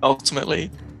ultimately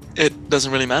it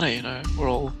doesn't really matter, you know. We're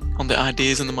all on the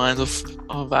ideas and the minds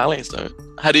of Ali. So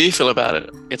how do you feel about it?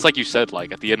 It's like you said,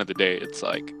 like at the end of the day, it's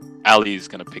like Ali's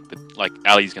gonna pick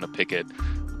it.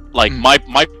 Like my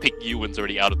pick Ewan's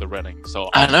already out of the running. So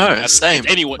I know, same.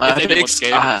 It's anyone's game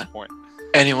at this point.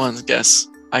 Anyone's guess.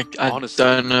 I honestly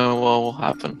don't know what will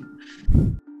happen.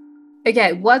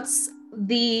 Okay, what's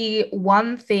the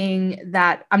one thing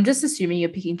that I'm just assuming you're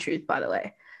picking truth, by the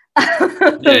way.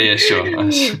 yeah, sure.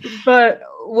 But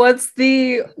what's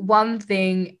the one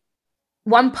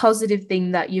positive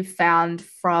thing that you've found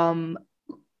from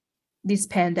this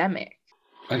pandemic?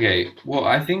 Okay, well,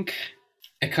 I think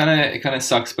it kind of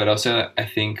sucks, but also I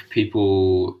think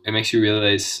it makes you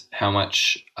realize how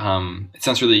much it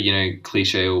sounds really, you know,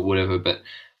 cliche or whatever, but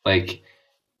like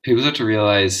people start to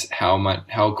realize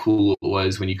how cool it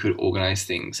was when you could organize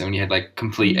things and when you had like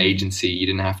complete agency. You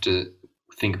didn't have to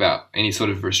think about any sort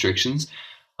of restrictions,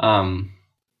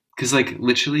 because like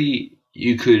literally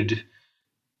you could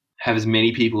have as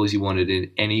many people as you wanted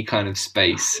in any kind of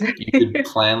space. You could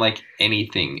plan like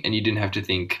anything, and you didn't have to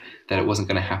think that it wasn't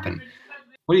going to happen.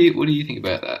 What do you think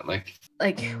about that? Like,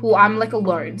 well, I'm like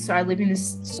alone, so I live in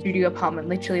this studio apartment,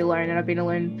 literally alone, and I've been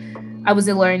alone. I was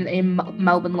alone in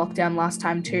Melbourne lockdown last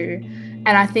time too, and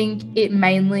I think it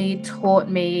mainly taught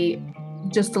me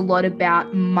just a lot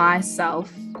about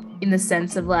myself, in the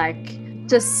sense of like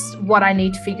just what I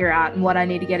need to figure out and what I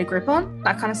need to get a grip on,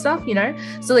 that kind of stuff, you know.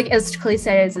 So like as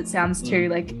cliche as it sounds too,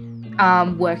 like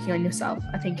working on yourself,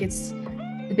 I think it's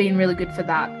been really good for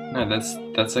that. No,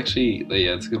 that's actually,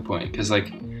 yeah, that's a good point, because like,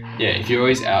 yeah, if you're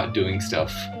always out doing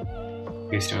stuff, I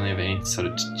guess you don't really have any sort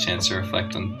of chance to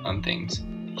reflect on things.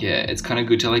 Yeah, it's kind of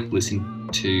good to like listen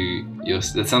to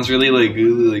that sounds really like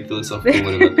philosophical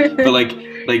or whatever, but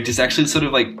like just actually sort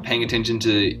of like paying attention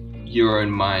to your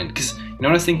own mind. Because you know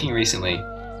what I was thinking recently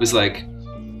was like,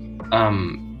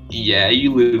 yeah,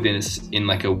 you live in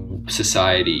like a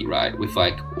society, right, with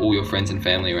like all your friends and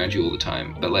family around you all the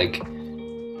time, but like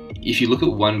if you look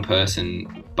at one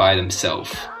person by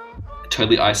themselves,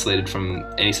 totally isolated from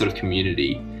any sort of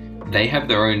community, they have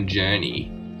their own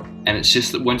journey. And it's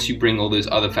just that once you bring all those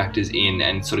other factors in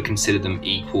and sort of consider them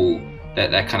equal,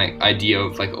 that kind of idea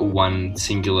of like a one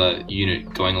singular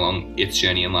unit going along its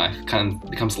journey in life kind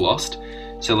of becomes lost.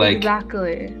 So like,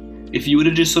 exactly, if you were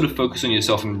to just sort of focus on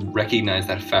yourself and recognize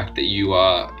that fact that you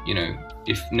are, you know,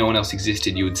 if no one else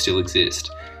existed, you would still exist,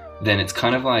 then it's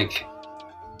kind of like,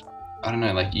 I don't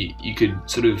know, like you could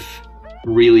sort of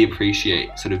really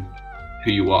appreciate sort of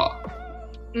who you are.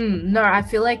 No, I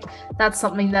feel like that's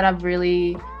something that I've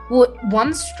really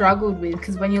struggled with,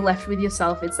 because when you're left with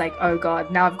yourself, it's like, oh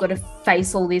god, now I've got to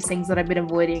face all these things that I've been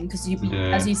avoiding, because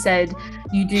as you said,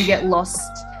 you do get lost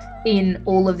in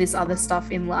all of this other stuff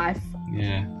in life.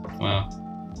 Yeah, wow.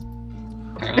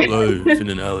 Hello, Finn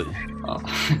and Ali. Oh.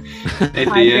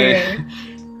 Hey,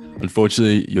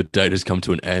 unfortunately, your date has come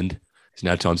to an end. It's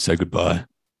now time to say goodbye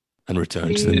and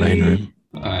return to the main room.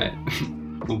 All right.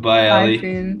 Well, bye, Ali. Bye,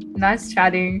 Finn. Nice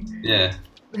chatting. Yeah.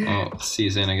 Oh, see you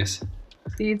soon, I guess.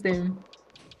 See you soon.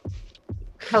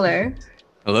 Hello.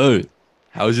 Hello.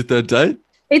 How was your third date?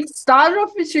 It started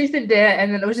off with truth and dare,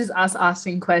 and then it was just us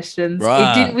asking questions.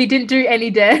 Right. We didn't do any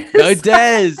dares. No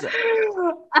dares.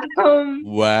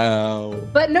 Wow.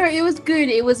 But no, it was good.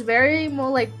 It was very more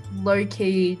like low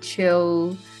key,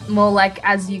 chill, more like,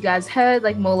 as you guys heard,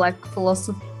 like more like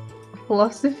philosophy. I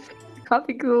can't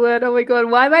think of the word. Oh my god,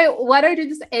 why do I do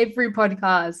this every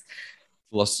podcast?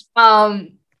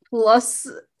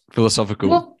 Philosophical.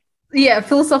 Well, yeah,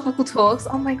 philosophical talks.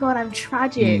 Oh my god, I'm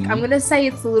tragic. I'm gonna say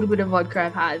it's a little bit of vodka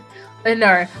I've had.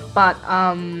 No, but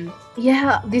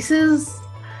yeah,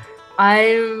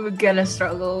 I'm gonna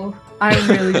struggle. I'm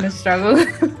really gonna struggle.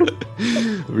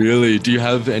 Really? Do you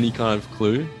have any kind of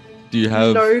clue? Do you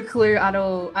have no clue at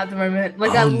all at the moment?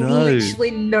 Like,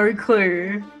 literally no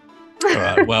clue. All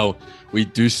right. Well, we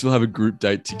do still have a group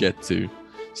date to get to.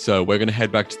 So we're going to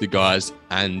head back to the guys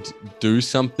and do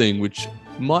something which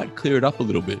might clear it up a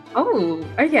little bit. Oh,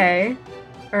 okay.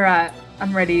 All right.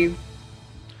 I'm ready.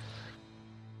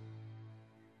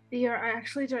 Yeah, I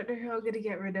actually don't know who I'm going to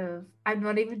get rid of. I'm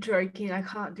not even joking. I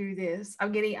can't do this.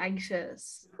 I'm getting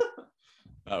anxious.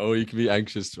 Or you can be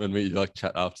anxious when we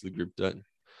chat after the group date.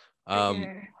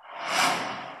 Okay.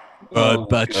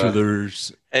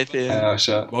 Bachelors. Hey, Theo.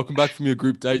 Welcome back from your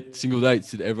group date, single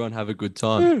dates. Did everyone have a good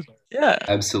time? Yeah.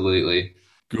 Absolutely.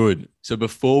 Good. So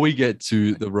before we get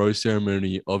to the rose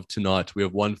ceremony of tonight, we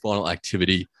have one final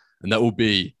activity, and that will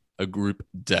be a group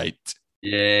date.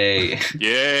 Yay.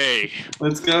 Yay.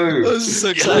 Let's go. This is so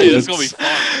exciting. It's going to be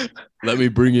fun. Let me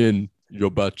bring in your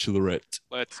bachelorette.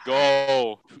 Let's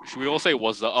go. Should we all say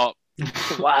what's up?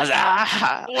 What's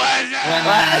up? What's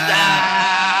up?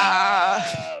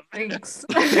 Thanks.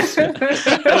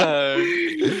 Hello.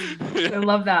 I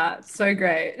love that. So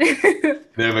great.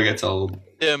 Never gets old.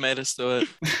 Yeah, made us do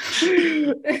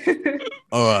it.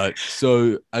 All right.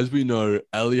 So as we know,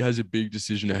 Ali has a big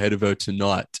decision ahead of her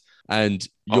tonight. And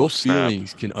your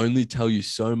feelings can only tell you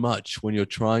so much when you're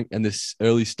trying in the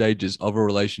early stages of a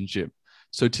relationship.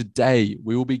 So today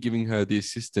we will be giving her the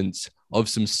assistance of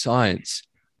some science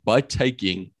by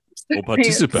taking or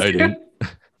participating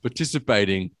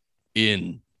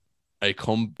in a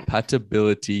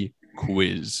compatibility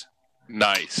quiz.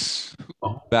 Nice.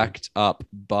 Backed up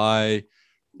by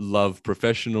love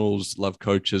professionals, love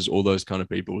coaches, all those kind of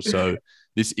people. So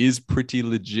this is pretty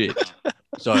legit.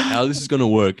 So how this is going to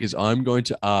work is I'm going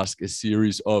to ask a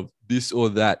series of this or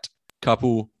that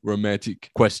couple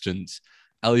romantic questions.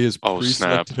 Ali has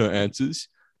pre-selected her answers.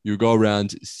 You go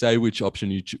around, say which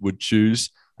option you would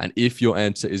choose. And if your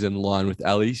answer is in line with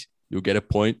Ali's, you'll get a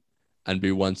point and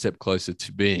be one step closer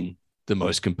to being the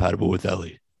most compatible with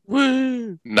Ali.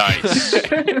 Woo! Nice.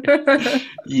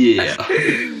 Yeah.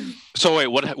 So wait,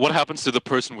 what happens to the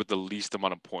person with the least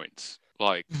amount of points?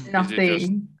 Like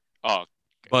Nothing.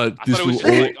 But I this thought it will was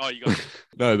all just like, you got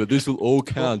no, but this will all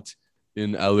count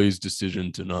in Ali's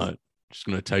decision tonight. Just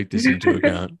going to take this into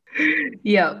account.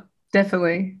 Yeah,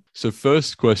 definitely. So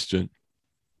first question.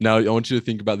 Now I want you to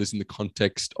think about this in the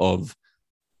context of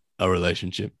a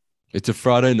relationship. It's a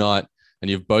Friday night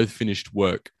and you've both finished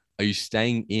work. Are you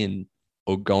staying in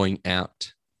or going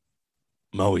out?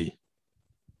 Moe.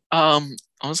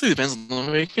 Honestly, it depends on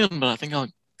the weekend, but I think I'll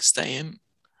stay in.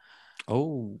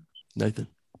 Oh, Nathan.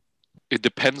 It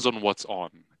depends on what's on.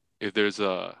 If there's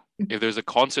a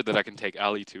concert that I can take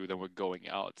Ali to, then we're going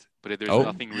out. But if there's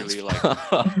nothing really like,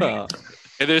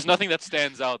 if there's nothing that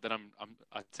stands out, then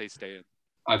I'd say stay in.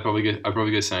 I'd probably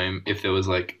go same. If there was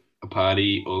like a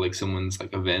party or like someone's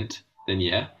like event, then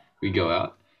yeah, we go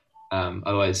out.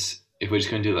 Otherwise, if we're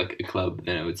just going to do like a club,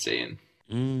 then I would stay in.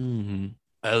 Mm-hmm.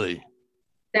 Ali.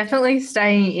 Definitely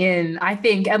staying in, I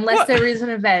think, unless there is an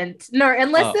event. No,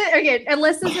 unless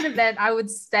there's an event, I would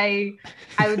stay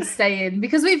in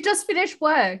because we've just finished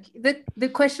work. The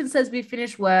question says we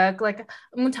finished work. Like,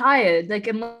 I'm tired. Like,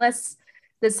 unless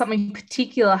there's something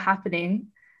particular happening,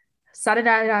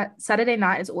 Saturday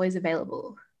night is always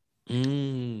available.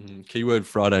 Keyword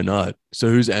Friday night. So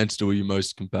whose answer were you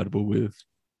most compatible with?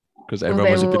 Because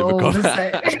everyone was a bit of a cop.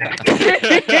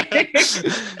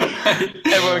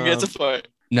 Everyone gets a point.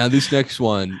 Now, this next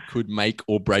one could make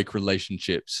or break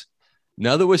relationships.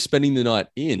 Now that we're spending the night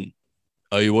in,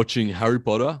 are you watching Harry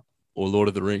Potter or Lord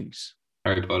of the Rings?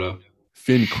 Harry Potter.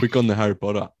 Finn, quick on the Harry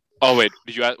Potter. Oh, wait.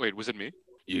 Did you ask? Wait, was it me?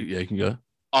 You can go.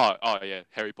 Oh, yeah.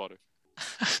 Harry Potter.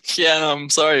 Yeah, I'm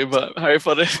sorry, but Harry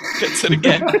Potter gets it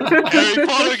again. Harry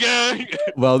Potter gang.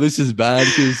 Well, this is bad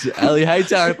because Ali hates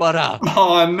Harry Potter.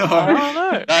 Oh, no.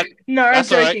 Oh, no. No, I'm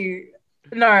joking.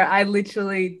 Right. No, I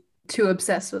literally too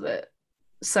obsessed with it.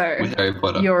 So with Harry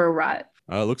Potter. You're all right.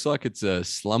 Looks like it's a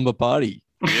slumber party.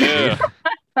 Yeah.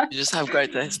 You just have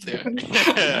great taste there.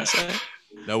 Yeah.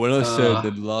 Now, when I said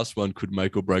that the last one could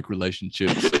make or break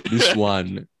relationships, this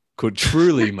one could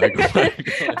truly make or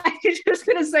break. I'm just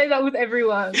going to say that with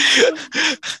everyone.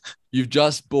 You've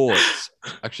just bought,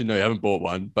 actually, no, you haven't bought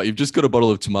one, but you've just got a bottle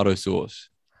of tomato sauce.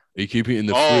 Are you keeping it in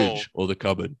the fridge or the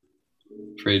cupboard?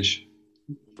 Fridge.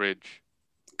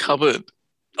 Cupboard.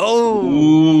 Oh,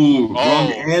 ooh,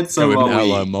 wrong answer.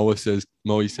 Moe says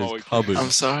cupboard.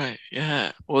 I'm sorry.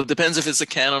 Yeah. Well, it depends if it's a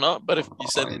can or not. But if you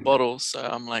said bottle, so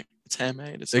I'm like, it's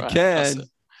handmade. It's a can.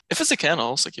 If it's a can, I'll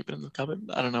also keep it in the cupboard.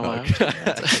 I don't know why.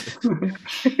 Okay.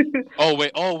 Oh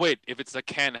wait. If it's a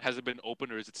can, has it been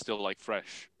opened or is it still like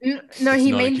fresh? No,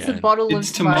 he means the bottle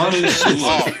of tomato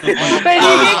sauce.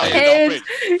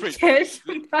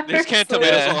 There's canned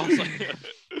tomato sauce.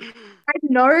 I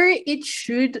know it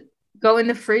should go in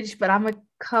the fridge, but I'm a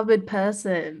cupboard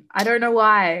person. I don't know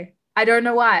why.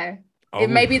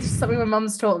 Maybe it's something my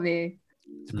mom's taught me.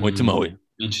 Point to Moe.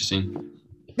 Interesting.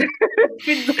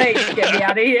 Finn's like, get me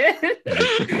out of here.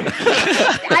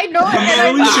 I know.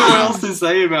 I'm not really sure what else to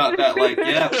say about that. Like,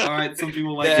 yeah, all right, some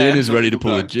people like Finn is ready to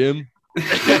pull a gym. All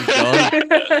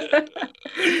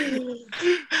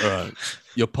right.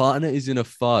 Your partner is in a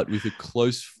fight with a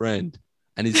close friend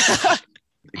and is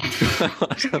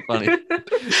that's so funny.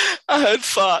 I heard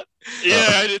fart. Yeah,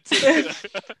 I did too.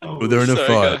 Well, they're in a Sorry,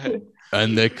 go fight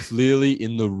and they're clearly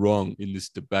in the wrong in this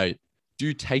debate. Do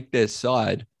you take their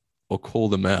side or call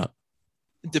them out?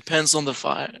 It depends on the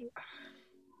fight.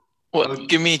 What?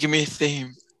 Give me a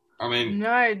theme. I mean,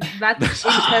 No, that's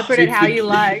interpreted how you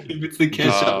like. If it's the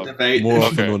catch-up debate, More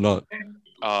often Okay. or not.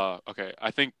 Okay.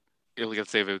 I think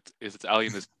let's say if it's Ali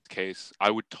in this case,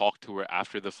 I would talk to her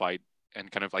after the fight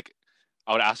and kind of like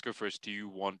I would ask her first, do you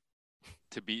want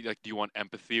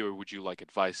empathy or would you like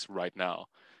advice right now?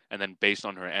 And then based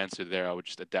on her answer there, I would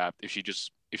just adapt. If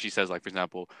she says like, for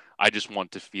example, I just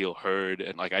want to feel heard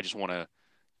and like I just want to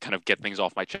kind of get things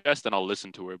off my chest, then I'll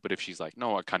listen to her. But if she's like,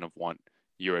 no, I kind of want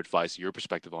your advice, your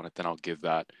perspective on it, then I'll give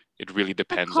that. It really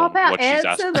depends on Cop-out what she's answer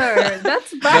asking. though.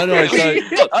 That's No, no, bad.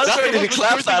 so- I was ready to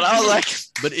clap that. I was like,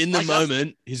 But in the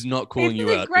moment, he's not calling you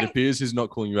It's a out. great- It appears he's not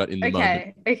calling you out in the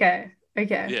moment. Okay.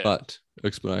 Yeah. But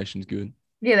explanation's good.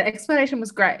 Yeah, the explanation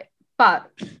was great, but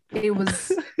it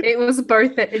was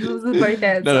both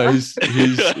answer. No, he's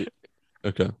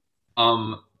okay.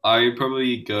 I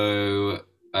probably go.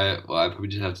 I probably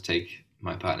just have to take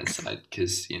my partner's side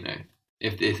because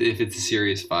if it's a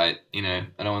serious fight, I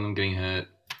don't want them getting hurt.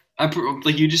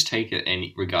 Like you just take it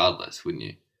regardless, wouldn't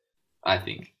you? I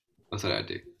think that's what I'd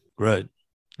do. Great.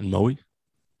 And Moe?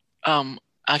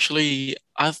 actually,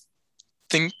 I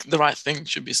think the right thing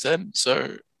should be said.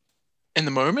 So, in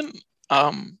the moment,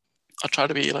 I try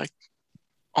to be like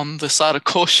on the side of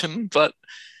caution, but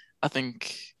I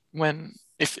think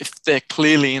if they're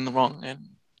clearly in the wrong and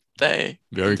they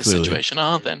Very in the clearly. situation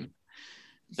are, then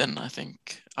I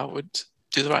think I would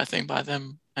do the right thing by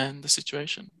them and the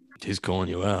situation. He's calling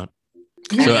you out.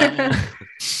 So,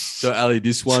 So, Ali,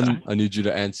 this one, Sorry. I need you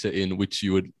to answer in which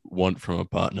you would want from a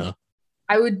partner.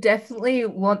 I would definitely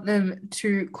want them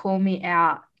to call me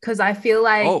out because I feel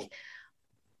like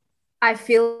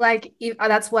if,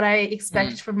 that's what I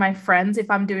expect from my friends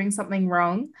if I'm doing something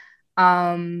wrong.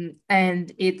 And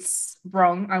it's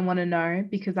wrong, I want to know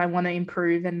because I want to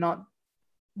improve and not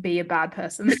be a bad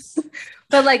person.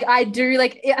 But like I do,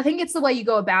 like I think it's the way you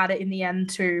go about it in the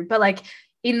end too. But like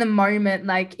in the moment,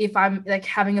 like if I'm like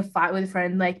having a fight with a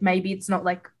friend, like maybe it's not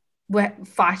like we're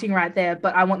fighting right there,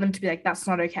 but I want them to be like, that's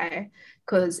not okay,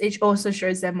 because it also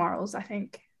shows their morals, I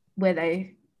think, where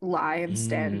they lie and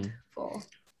stand for.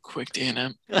 quick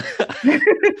D&M.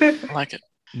 I like it.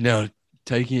 Now,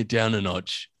 taking it down a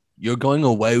notch, you're going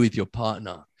away with your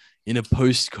partner in a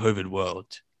post-COVID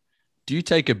world. Do you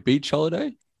take a beach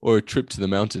holiday or a trip to the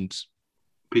mountains?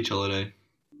 Beach holiday.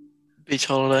 Beach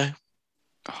holiday.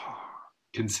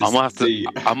 Consistency.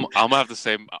 I'm gonna have to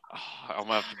say. I'm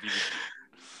gonna have to be.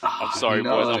 I'm sorry,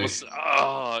 no. boys. I'm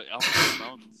gonna say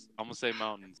mountains. I'm gonna say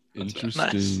mountains.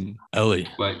 Interesting. Ellie.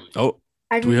 Wait, Oh,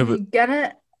 I'm Do we have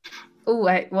gonna. Oh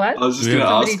wait, what? I was just Yeah.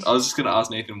 gonna ask. Somebody- I was just gonna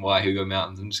ask Nathan why he go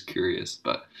mountains. I'm just curious,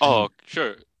 but Oh,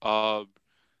 sure.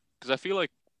 Because I feel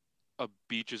like a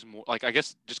beach is more like I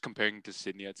guess just comparing to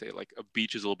Sydney, I'd say like a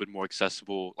beach is a little bit more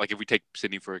accessible. Like if we take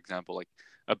Sydney for example, like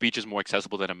a beach is more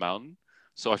accessible than a mountain.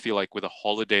 So I feel like with a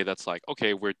holiday that's like,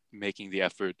 okay, we're making the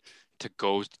effort to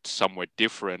go somewhere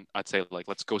different. I'd say like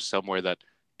let's go somewhere that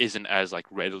isn't as like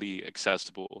readily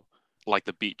accessible like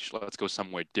the beach. Let's go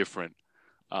somewhere different.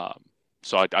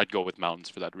 So I'd go with mountains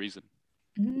for that reason.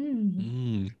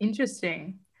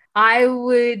 Interesting.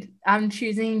 I'm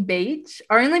choosing beach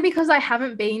only because I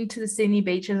haven't been to the Sydney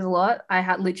beaches a lot.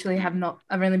 Literally have not.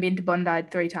 I've only been to Bondi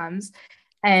 3 times.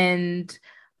 And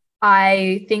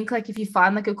I think like if you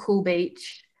find like a cool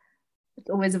beach, it's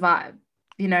always a vibe,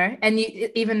 and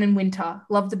even in winter,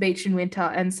 love the beach in winter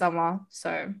and summer.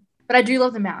 So, but I do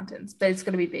love the mountains, but it's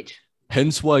going to be beach.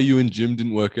 Hence why you and Jim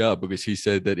didn't work out, because he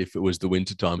said that if it was the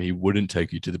winter time, he wouldn't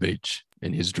take you to the beach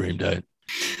in his dream date.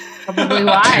 Probably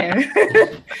why.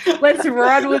 Let's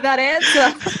run with that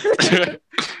answer.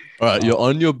 All right, you're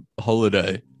on your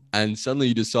holiday and suddenly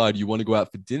you decide you want to go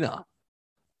out for dinner.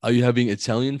 Are you having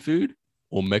Italian food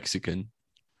or Mexican?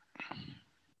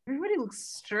 Everybody looks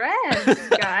stressed,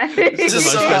 guys. This is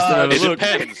the most stressed I've It ever looked.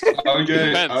 depends. I would go.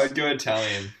 Depends. I would go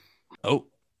Italian. Oh,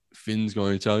 Finn's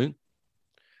going Italian.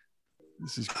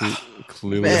 This is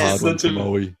clearly Man, a hard one such for a-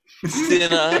 Moe.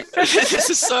 Dinner. This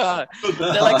is so hard.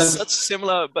 They're like such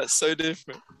similar but so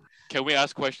different. can we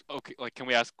ask question? Okay, like can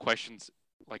we ask questions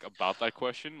like about that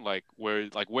question? Like where's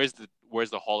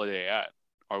the holiday at?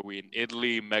 Are we in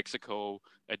Italy, Mexico,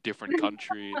 a different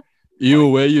country? You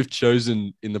aware you've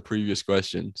chosen in the previous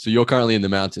question, so you're currently in the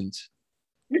mountains.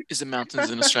 Is the mountains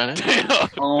in Australia?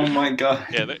 Oh my god.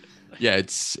 Yeah,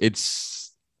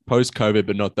 it's post-COVID,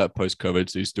 but not that post-COVID,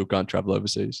 so you still can't travel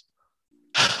overseas.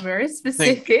 Very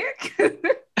specific.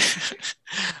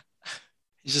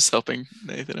 He's just helping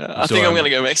Nathan out. I think I'm gonna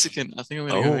go Mexican. I think I'm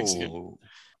gonna go Mexican.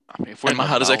 I mean, if we're And my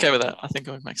heart is okay with that. I think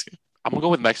I'm going Mexican. I'm gonna go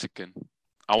with Mexican.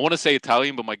 I want to say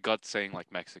Italian, but my gut's saying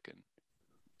like Mexican.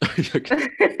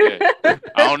 Yeah.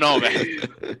 I don't know, man.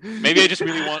 Maybe I just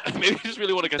really want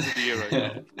to get to the year right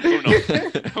now. Who knows?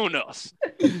 Who knows?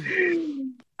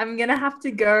 I'm gonna have to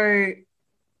go.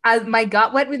 My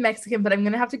gut went with Mexican, but I'm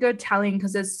gonna have to go Italian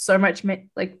because there's so much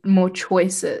like more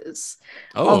choices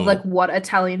of like what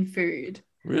Italian food.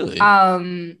 Really?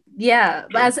 Yeah,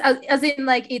 as in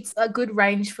like it's a good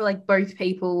range for like both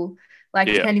people. Like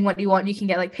depending what you want, you can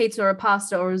get like pizza or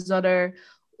pasta or risotto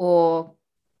or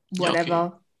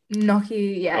whatever.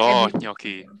 Gnocchi, yeah. Oh,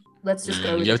 gnocchi. Let's just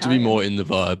go with you have Italian. to be more in the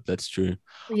vibe. That's true.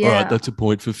 Yeah. All right, that's a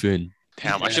point for Finn.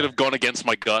 Damn, I should have gone against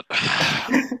my gut.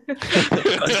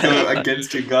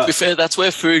 Against your gut. To be fair, that's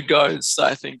where food goes,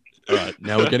 I think. All right,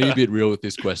 now we're getting a bit real with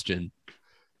this question.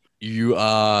 You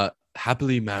are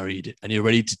happily married and you're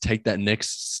ready to take that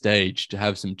next stage to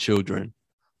have some children,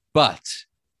 but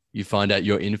you find out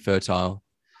you're infertile.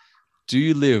 Do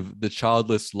you live the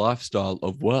childless lifestyle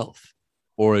of wealth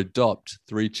or adopt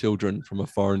 3 children from a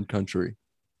foreign country?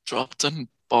 Dropped a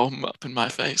bomb up in my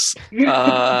face.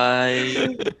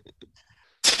 I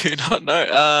do not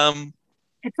know.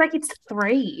 It's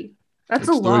 3. That's It's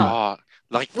a 3. lot.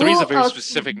 Like 3 is a very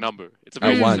specific number. It's a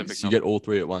very At specific once, number. you get all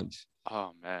 3 at once.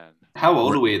 Oh man. How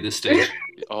old are we at this stage?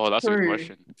 Oh, that's a good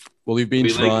question. Well, you've been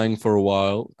We like- trying for a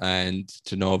while and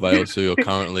to no avail, so you're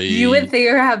currently... You and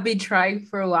Theo have been trying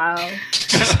for a while.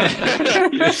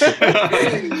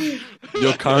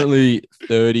 You're currently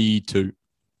 32.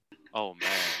 Oh man.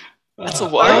 That's a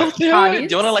while. Do you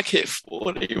Guys. want to like hit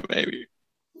 40 maybe?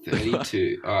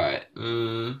 32. All right.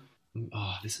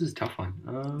 This is a tough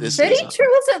one. This 32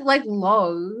 isn't like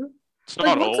long. It's Like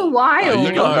not what's a old. while?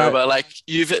 You got that- but like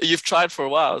you've tried for a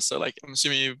while, so like I'm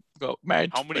assuming you got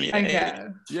married. How many- 28, Okay.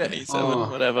 Yeah. 27, Oh.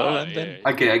 whatever, Oh, and then yeah.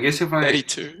 Okay, I guess if I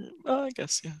 32. Oh, I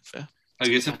guess yeah, fair.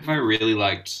 really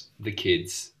liked the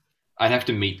kids, I'd have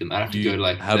to meet them. I'd have to You go to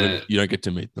like you don't get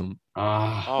to meet them.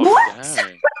 Oh, What?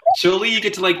 dang. Surely you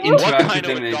get to like What interact kind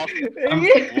with of them. adoption?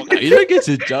 You don't get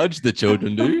to judge the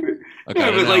children, do you? Okay,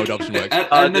 I No, don't but know how like adoption works. at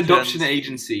an Depends. adoption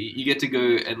agency, you get to go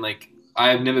and like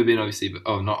I've never been obviously, but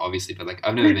not obviously, but like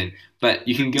I've never been. But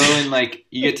you can go and like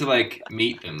you get to like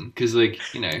meet them because like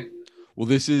Well,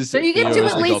 this is So you get the to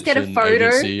US at least get a adoption photo?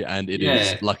 agency, and it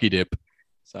is Yeah. Lucky Dip.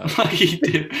 So lucky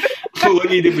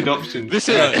dip adoption. This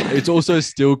is it's also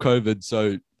still COVID,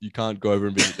 so you can't go over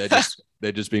and visit.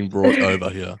 They're just being brought over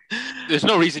here. there's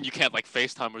no reason you can't like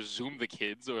FaceTime or Zoom the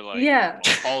kids or like Yeah.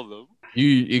 call them.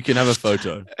 You can have a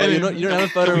photo. Oh, you don't have a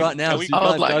photo right now, so you I would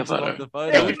can't like a judge them photo. off the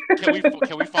photo.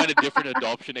 Can we find a different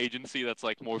adoption agency that's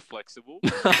like more flexible?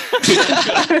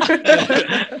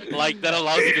 Like that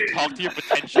allows you to talk to your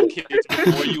potential kids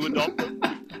before you adopt them?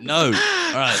 No. All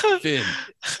right, Finn.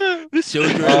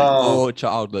 Children Oh. or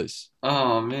childless?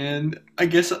 Oh man, I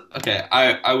guess okay.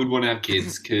 I would want to have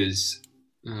kids because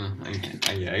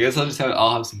I guess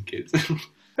I'll have some kids.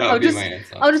 That would be my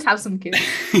answer. I'll just have some kids.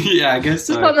 Yeah, I guess Just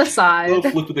so. on the A side. little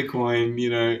flip of the coin,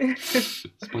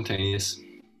 spontaneous.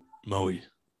 Moe.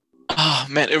 Oh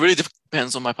man, it really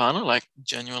depends on my partner. Like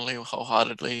genuinely,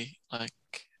 wholeheartedly, like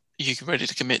you ready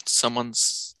to commit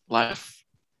someone's life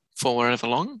for wherever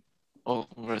long or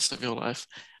the rest of your life.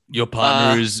 Your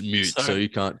partner is mute, so sorry. you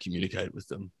can't communicate with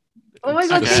them. Oh my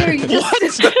god, Okay. Theo, you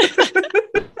just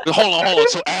Hold on.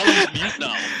 So Ali's mute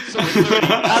now. So it's 30.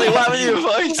 Ali, why haven't you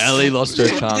voice? Ali lost her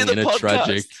So tongue do the in a podcast.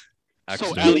 tragic So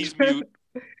accident. Ali's mute.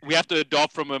 We have to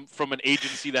adopt from an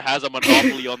agency that has a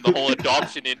monopoly on the whole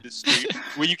adoption industry,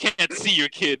 where you can't see your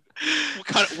kid.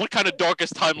 What kind of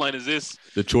darkest timeline is this?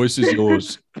 The choice is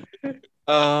yours.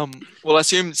 Well, I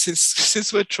assume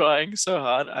since we're trying so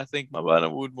hard, I think my partner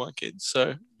would want kids.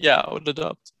 So yeah, I would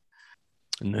adopt.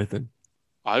 Nathan.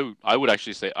 I would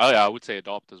actually say I would say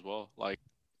adopt as well. Like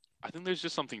I think there's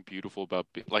just something beautiful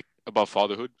about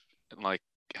fatherhood and like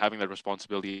having that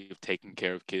responsibility of taking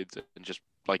care of kids and just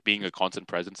like being a constant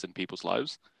presence in people's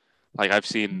lives. Like I've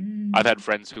had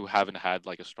friends who haven't had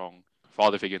like a strong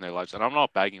father figure in their lives, and I'm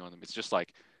not bagging on them. It's just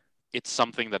like it's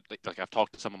something that like I've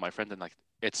talked to some of my friends, and like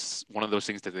it's one of those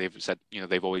things that they've said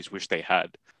they've always wished they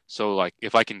had. So like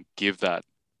if I can give that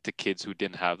to kids who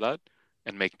didn't have that,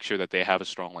 and making sure that they have a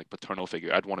strong like paternal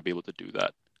figure. I'd want to be able to do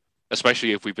that,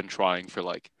 especially if we've been trying for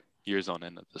like years on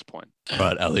end at this point. All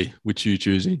right, Ali, which are you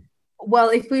choosing? Well,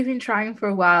 if we've been trying for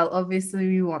a while, obviously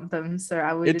we want them. So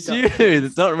I would It's adopt you. them.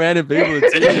 It's not random people.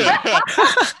 It's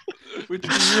you. Which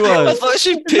do you I want? thought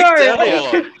she picked No.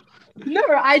 earlier. No,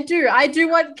 I do. I do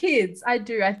want kids. I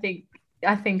do. I think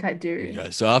I do.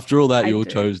 Okay, so after all that, I you all do.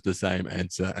 chose the same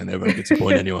answer, and everyone gets a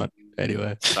point anyway.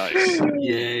 Anyway, Nice.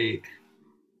 Yay.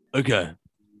 okay.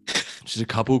 Just a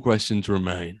couple questions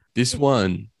remain. This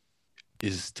one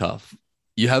is tough.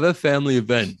 You have a family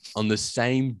event on the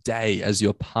same day as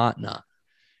your partner.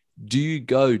 Do you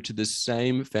go to the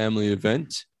same family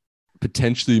event,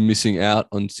 potentially missing out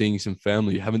on seeing some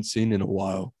family you haven't seen in a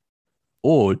while?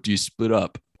 Or do you split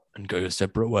up and go your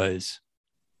separate ways?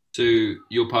 So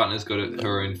your partner's got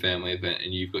her own family event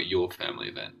and you've got your family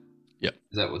event. Yep.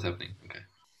 Is that what's happening? Okay.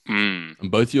 Mm.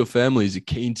 And both your families are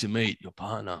keen to meet your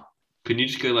partner. Couldn't you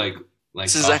just go like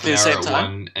It's half exactly an the hour same at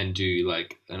time? one and do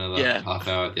like another Yeah. half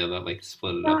hour at the other, like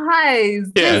split it up?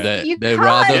 Guys, Yeah, they're can't.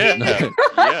 rather Yeah.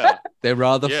 Yeah. they're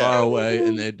rather Yeah. far away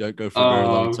and they don't go for a very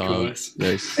long of time. course.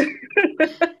 There's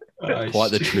Oh,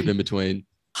 quite the shit. trip in between.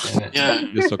 Damn it. Yeah,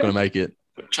 You're just not going to make it.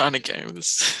 I'm trying to game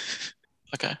this.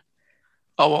 Okay.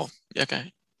 Oh, well,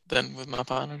 okay. Then with my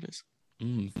partner it is.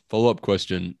 Follow-up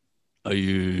question. Are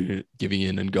you giving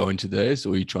in and going to theirs,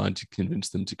 or are you trying to convince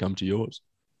them to come to yours?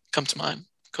 Come to mine,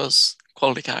 because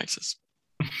quality characters.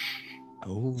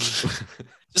 Oh.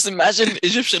 Just imagine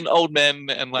Egyptian old men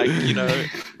and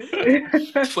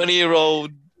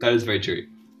 20-year-old. That is very true.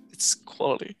 It's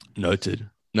quality. Noted.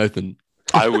 Nathan.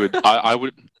 I'd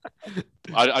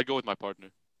go with my partner.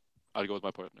 I'd go with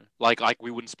my partner. Like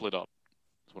we wouldn't split up.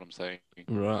 That's what I'm saying.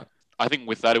 Right. I think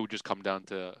with that, it would just come down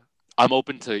to I'm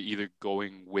open to either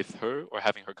going with her or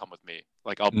having her come with me.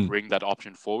 Like I'll bring that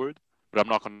option forward, but I'm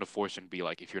not going to force her and be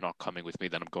like, if you're not coming with me,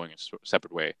 then I'm going a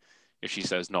separate way. If she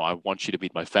says, no, I want you to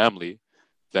meet my family,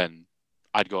 then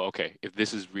I'd go, okay, if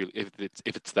this is real, if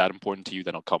it's that important to you,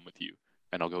 then I'll come with you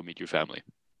and I'll go meet your family.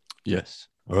 Yes.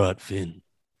 All right, Finn.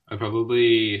 I think it would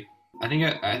be a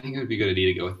good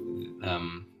idea to go with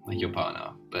like your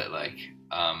partner, but like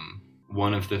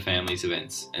one of the family's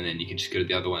events, and then you can just go to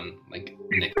the other one like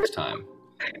next time.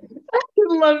 I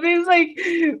love this. Like,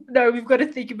 no, we've got to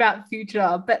think about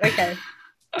future. But okay,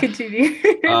 continue.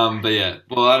 But yeah,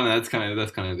 well, I don't know. That's kind of it.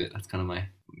 That's kind of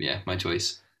my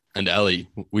choice. And Ali,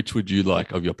 which would you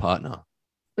like of your partner?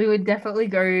 We would definitely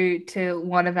go to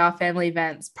one of our family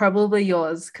events, probably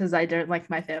yours, because I don't like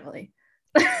my family.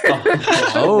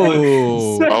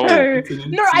 Oh.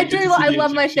 No, I do. I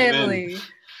love my family.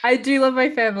 I do love my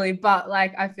family, but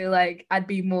like I feel like I'd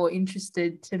be more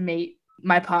interested to meet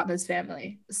my partner's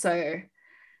family. So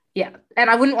yeah, and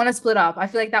I wouldn't want to split up. I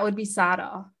feel like that would be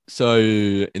sadder. So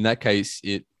in that case,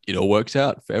 it all works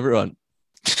out for everyone.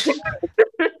 We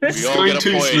all get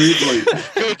a point. Smoothly.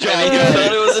 Good job. I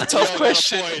thought it was a tough We all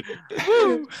question. got a point.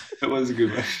 Woo. That was a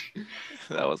good one.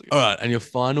 That was a good All right, and your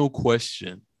final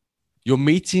question. You're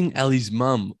meeting Ali's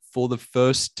mum for the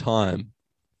first time.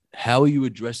 How are you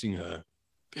addressing her?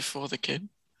 before the kid.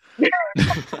 Wait,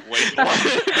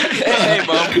 Hey,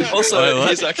 mom. Also, Wait, what?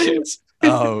 here's our kids.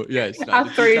 Oh, yes. No, Our the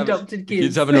kids 3 haven't- adopted the kids.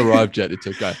 kids haven't arrived yet. It's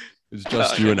okay. It's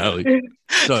just you and Ali.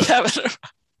 So,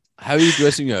 how are you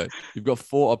addressing her? You've got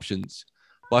 4 options.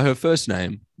 By her first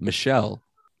name, Michelle,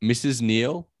 Mrs.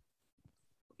 Neal,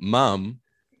 Mum,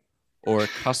 or a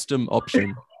custom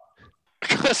option.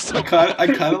 I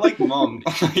kind of like mom.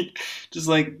 Like, just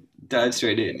like dive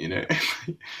straight in, you know.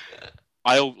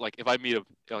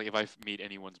 if I meet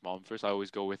anyone's mom first, I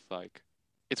always go with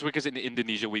it's because in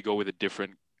Indonesia we go with a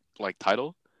different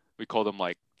title. We call them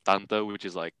tante, which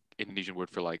is Indonesian word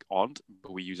for aunt,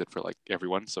 but we use it for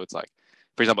everyone. So it's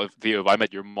for example, if I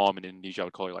met your mom in Indonesia, I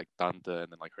would call her tante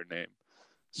and then her name.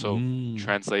 So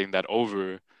translating that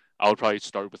over, I would probably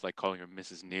start with calling her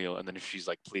Mrs. Neal, and then if she's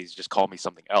please just call me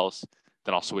something else,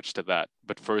 then I'll switch to that.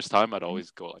 But first time, I'd always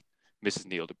go Mrs.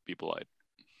 Neal to be polite.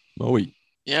 Moe.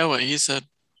 Yeah, what he said.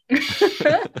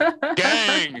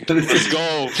 Gang, let's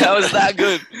go. That was that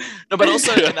good. No, but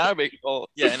also in Arabic,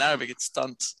 in Arabic it's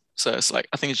stunt. So it's I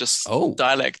think it's just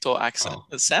dialect or accent. Oh.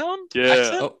 The sound? Yeah.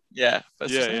 Accent? Oh. Yeah.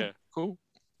 That's just Yeah. Cool.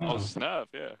 Oh, snap,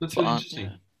 yeah. That's Fun, really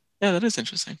interesting. Yeah, that is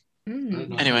interesting.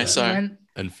 Mm. Anyway, so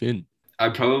And Finn.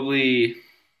 I'd probably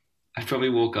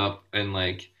walk up and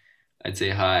I'd say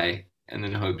hi, and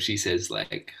then hope she says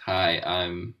hi,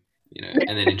 I'm,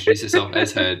 and then introduce herself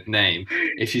as her name.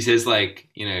 If she says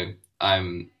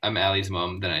I'm Ali's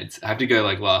mom, then I'd have to go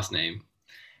last name.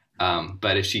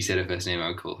 But if she said her first name, I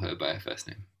would call her by her first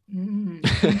name.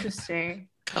 Interesting.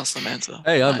 custom answer.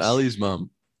 Hey, I'm Nice. Ali's mum.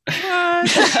 Oh,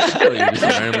 you're just a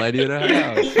random lady at her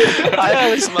house. I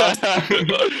always smile.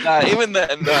 Nah, even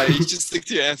then, no, you just stick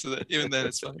to your answer. There. Even then,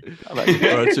 it's funny. All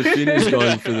right, so Finn is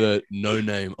going for the no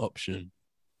name option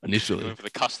initially. Going for the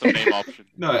custom name option.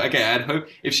 No, okay. I'd hope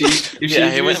if she Yeah,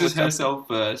 he went introduces with herself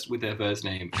first with her first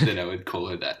name, then I would call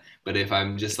her that. But if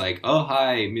I'm just like, oh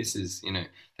hi, Mrs.,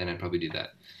 then I'd probably do that.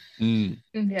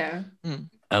 Yeah.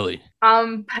 Ellie.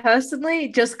 Personally,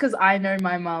 just because I know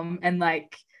my mum and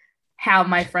like how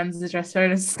my friends address her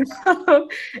and stuff,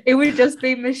 it would just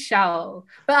be Michelle.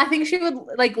 But I think she would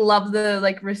like love the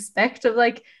like respect of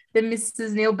like the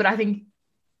Mrs. Neil. But I think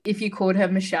if you called her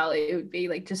Michelle, it would be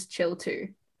like just chill too.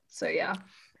 So yeah.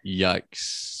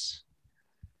 Yikes.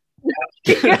 No,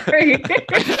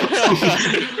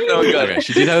 got Okay, it.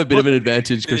 she did have a bit of an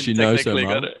advantage because she knows her Technically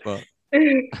mum. got it. But...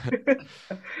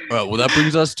 All right, well, that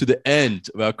brings us to the end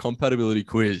of our compatibility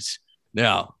quiz.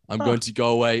 Now, I'm going to go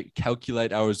away,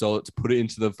 calculate our results, put it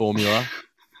into the formula.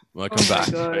 When I come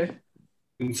back. God.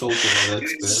 Insulting other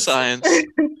experts. Science.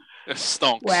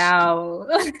 Stonks. Wow.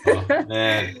 Oh,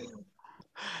 man,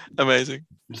 Amazing.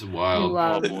 this is we wild.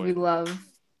 love, boy. we love.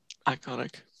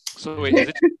 Iconic. So wait, is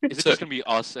it So- just gonna be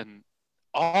us and?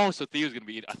 Oh, so Theo's gonna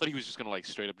be. I thought he was just gonna like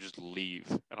straight up just leave,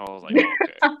 and I was like,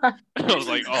 oh, okay. I was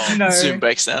like, oh. No. Zoom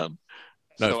breaks down.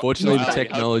 No, So- fortunately, so the Ali,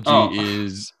 technology Oh.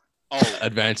 is Oh,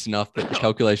 advanced enough that the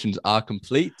calculations are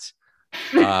complete.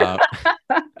 wow.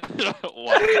 That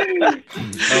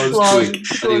was Long, quick.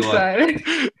 so Tell you what.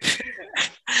 excited.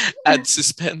 Add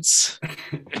suspense.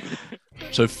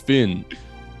 So, Finn,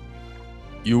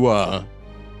 you are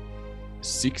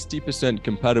 60%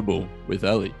 compatible with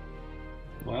Ellie.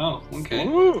 Wow. Okay.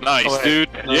 Nice, Oh, wait. dude.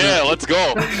 No, Yeah, no. let's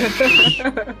go.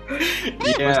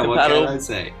 Yeah. What compatible. can I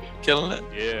say? Killing it.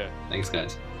 Yeah. Thanks,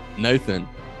 guys. Nathan,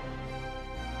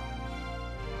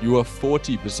 you are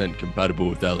 40% compatible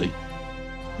with Ellie.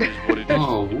 It is what it is.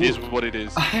 Oh, It is what it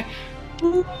is. I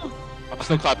I'm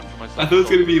still clapping for myself. thought it was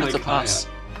gonna be That's like a pass.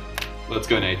 higher. Let's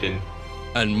go, Nathan.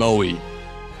 And Moe, I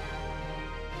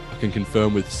can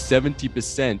confirm with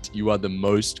 70% you are the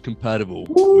most compatible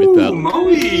with Ellie. Moe.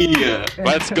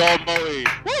 Let's go, Moe.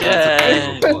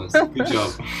 Yeah. Good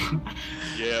job.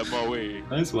 Yeah, Moe.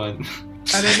 Nice one.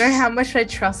 I don't know how much I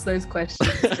trust those questions,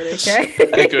 but okay.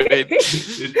 Agreed.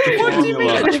 It's the What do you mean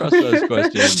I formula. trust those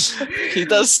questions? He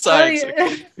does Oh, science.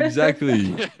 yeah. Exactly.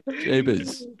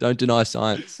 Jeebus. Don't deny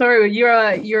science. Sorry, you're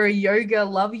a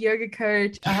yoga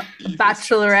coach, a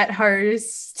Bachelorette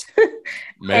host, Man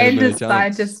of and many a talents.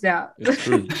 scientist now. It's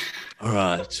true. All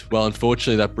right. Well,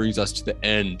 unfortunately, that brings us to the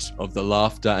end of the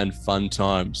laughter and fun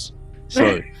times.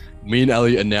 So, me and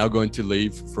Ali are now going to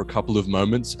leave for a couple of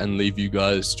moments and leave you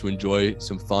guys to enjoy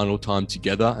some final time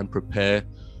together and prepare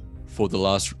for the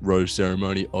last rose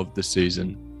ceremony of the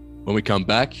season. When we come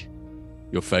back,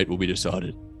 your fate will be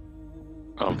decided.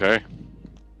 Okay.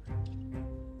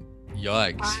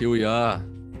 Yikes, here we are.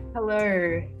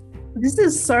 Hello. This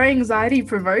is so anxiety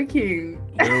provoking.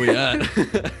 Where are we at?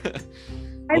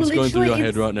 What's going through your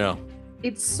head right now?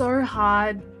 It's so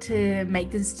hard to make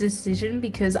this decision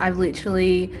because I've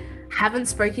literally haven't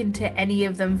spoken to any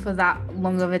of them for that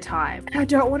long of a time. And I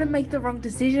don't want to make the wrong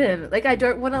decision. Like, I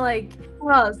don't want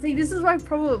to see, this is my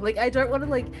problem. Like, I don't want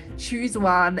to choose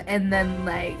one and then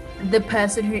the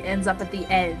person who ends up at the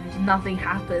end, nothing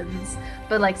happens,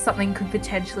 but something could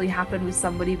potentially happen with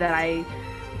somebody that I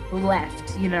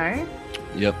left,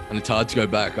 Yep, and it's hard to go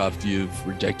back after you've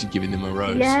rejected giving them a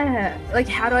rose. Yeah,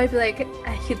 how do I be I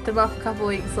hit them up a couple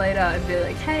weeks later and be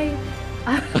like, hey,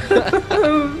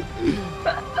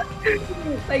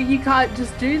 you can't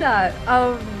just do that.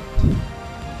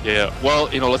 Yeah. Well,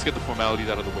 let's get the formalities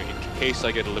out of the way. In case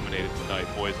I get eliminated tonight,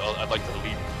 boys, I'd like to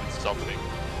leave something.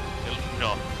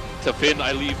 No. To Finn,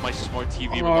 I leave my smart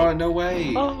TV Oh, remote. no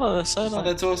way. Oh, that's so Oh, nice.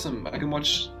 that's awesome. I can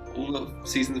watch all the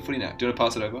seasons of footy now. Do you want to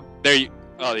pass it over? There you.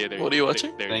 Oh yeah. There you What go. are you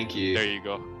watching? Thank you. There you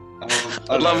go. I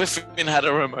I'd love if Finn had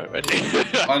a remote ready.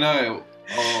 I know.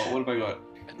 Oh, what have I got?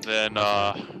 And then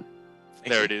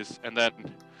there it is. And then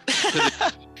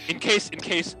in case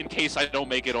I don't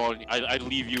make it on, I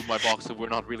leave you my box of We're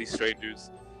Not Really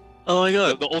Strangers. Oh my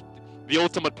god, The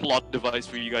ultimate plot device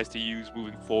for you guys to use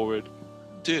moving forward.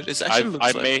 dude, it actually looks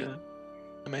I like may-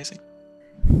 amazing.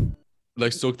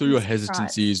 Talk through your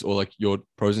hesitancies or your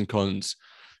pros and cons.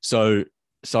 So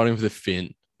starting with the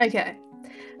Finn. Okay.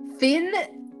 Finn,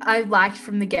 I liked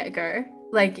from the get-go.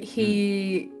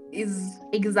 He is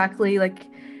exactly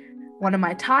one of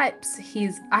my types.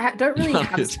 I don't really One of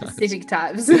have your specific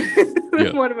types.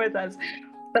 Yeah. One of my types.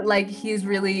 But he's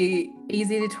really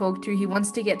easy to talk to. He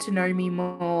wants to get to know me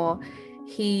more.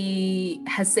 He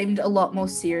has seemed a lot more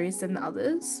serious than the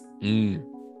others. Mm.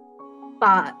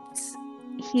 But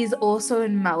he's also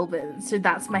in Melbourne, so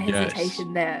that's my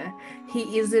hesitation there.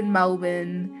 He is in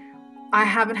Melbourne. I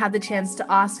haven't had the chance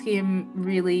to ask him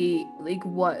really, like,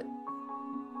 what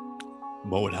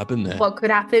would happen there? What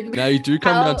could happen? Now you do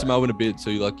come down to Melbourne a bit, so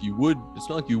it's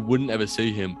not like you wouldn't ever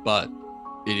see him, but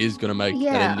it is going to make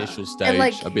that initial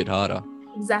stage a bit harder.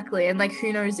 Exactly. And like,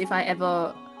 who knows if I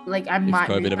ever, like, I if might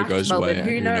COVID move ever back goes to Melbourne. away,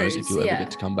 who knows if you'll ever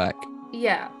get to come back.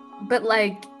 Yeah. But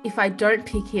like, if I don't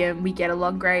pick him, we get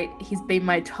along great. He's been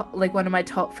my top, like one of my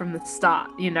top from the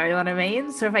start. You know what I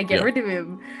mean? So if I get rid of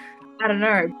him, I don't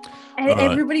know. And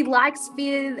everybody likes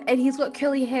Finn, and he's got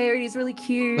curly hair, and he's really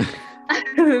cute.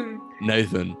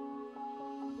 Nathan,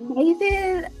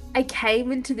 I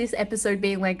came into this episode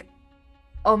being like,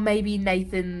 oh, maybe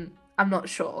Nathan, I'm not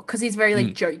sure, because he's very like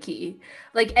jokey.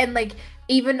 Like, and like,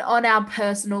 even on our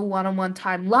personal one-on-one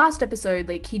time last episode,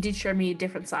 like, he did show me a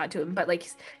different side to him, but like,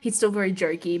 he's still very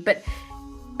jokey. But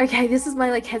okay, this is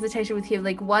my like hesitation with him.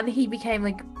 Like, one, he became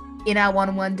like, in our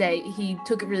one-on-one date, he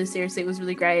took it really seriously. It was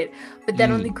really great. But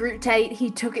then on the group date, he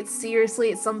took it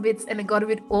seriously at some bits, and it got a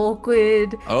bit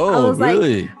awkward. Oh,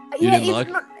 really?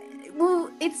 Well,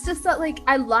 it's just that like,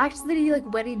 I liked that he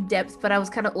like went in depth, but I was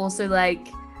kind of also like,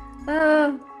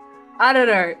 I don't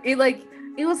know.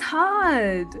 It was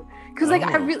hard because like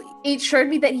it showed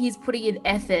me that he's putting in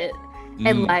effort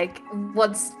and like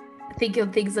wants thinking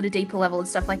of things on a deeper level and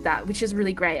stuff like that, which is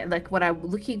really great and like what I'm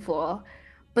looking for.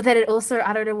 But then it also,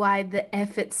 I don't know why the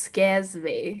effort scares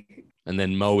me. And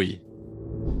then Moe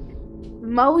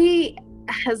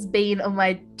has been on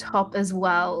my top as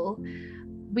well.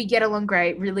 We get along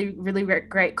great, really, really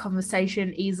great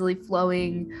conversation, easily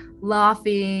flowing,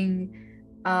 laughing.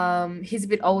 He's a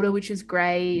bit older, which is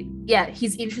great. Yeah,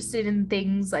 he's interested in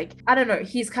things like, I don't know,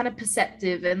 he's kind of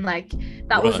perceptive and like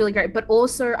that was really great. But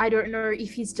also, I don't know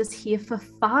if he's just here for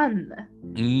fun.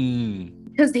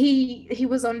 Because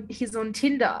he's on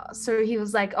Tinder, so he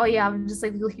was like, oh yeah, I'm just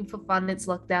like looking for fun, it's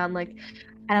lockdown, like,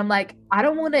 and I'm like, I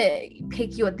don't want to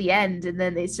pick you at the end and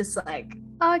then it's just like,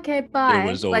 oh, okay, bye. It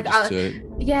was all like, just a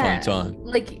fun time.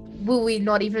 Like, will we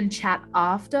not even chat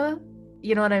after?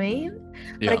 You know what I mean?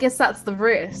 Yeah. But I guess that's the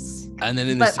risk. And then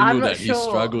in the single that he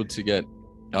struggled to get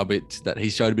a bit, that he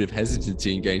showed a bit of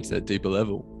hesitancy in getting to that deeper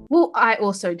level. Well, I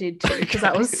also did too, because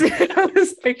I was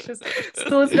anxious.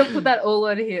 So let's not put that all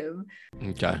on him.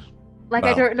 Okay. Like,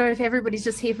 I don't know if everybody's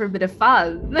just here for a bit of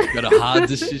fun. Got a hard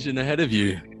decision ahead of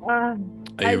you. Are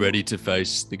you ready to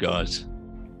face the guys?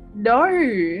 No.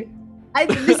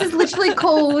 This is literally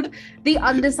called the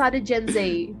undecided Gen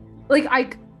Z.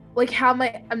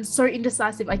 I'm so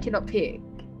indecisive, I cannot pick.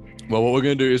 Well, what we're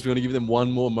going to do is we're going to give them one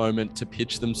more moment to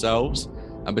pitch themselves,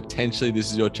 and potentially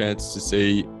this is your chance to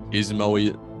see, is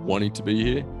Moe wanting to be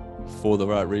here for the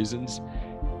right reasons?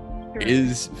 Sure.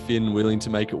 Is Finn willing to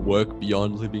make it work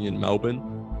beyond living in Melbourne?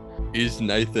 Is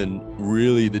Nathan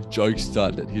really the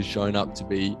jokester that he's shown up to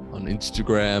be on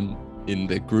Instagram in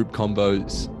the group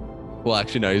combos? Well,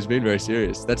 actually, no, he's been very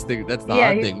serious. That's the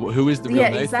hard thing. Who is the real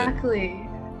Nathan?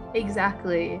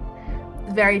 Exactly.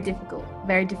 Very difficult.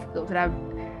 But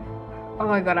oh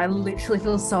my God, I literally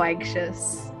feel so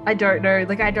anxious. I don't know.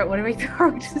 Like, I don't want to make the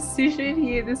wrong decision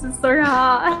here. This is so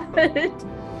hard.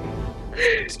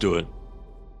 Let's do it.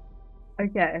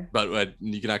 Okay. But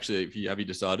you can actually, have you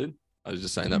decided? I was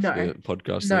just saying that for the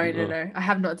podcast. No. I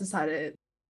have not decided.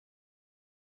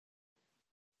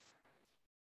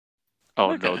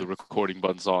 Oh no, the recording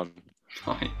button's on.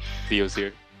 Hi. Theo's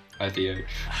here. Hi, Theo.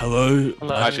 Hello.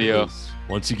 Hi, Theo.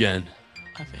 Once again,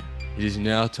 it is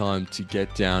now time to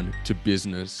get down to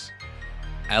business.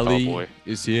 Ali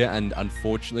is here, and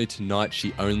unfortunately tonight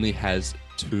she only has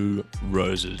 2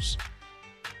 roses.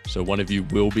 So one of you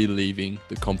will be leaving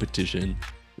the competition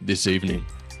this evening.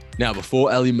 Now,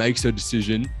 before Ali makes her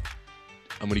decision,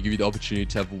 I'm going to give you the opportunity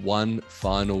to have one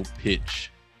final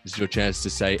pitch. This is your chance to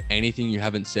say anything you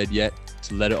haven't said yet,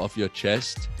 to let it off your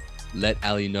chest. Let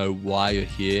Ali know why you're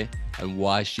here and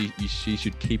why she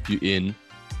should keep you in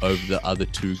over the other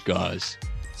 2 guys.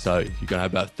 So you're going to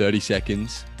have about 30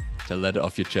 seconds to let it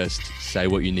off your chest. Say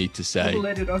what you need to say.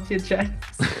 Let it off your chest.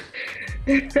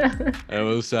 And I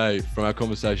will say, from our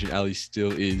conversation, Ali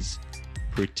still is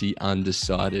pretty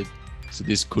undecided. So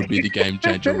this could be the game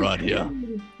changer right here.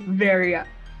 Very,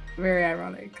 very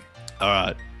ironic. All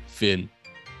right, Finn.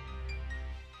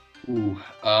 Ooh,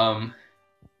 I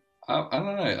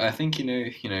don't know. I think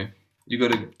you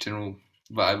got a general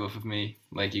vibe off of me.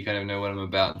 Like, you kind of know what I'm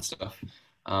about and stuff.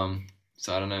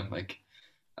 So I don't know. Like,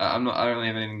 I don't really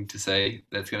have anything to say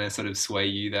that's gonna sort of sway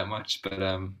you that much. But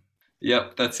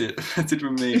yep, that's it. That's it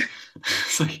from me.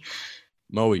 It's like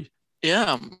Moe.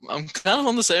 Yeah, I'm kind of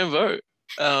on the same boat.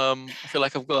 I feel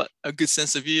like I've got a good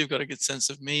sense of you. You've got a good sense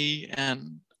of me,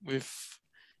 and we've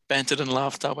bantered and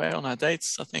laughed our way on our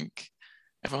dates. I think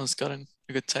everyone's gotten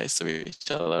a good taste of each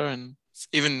other, and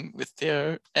even with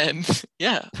Theo. And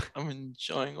yeah, I'm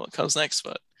enjoying what comes next.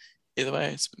 But either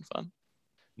way, it's been fun.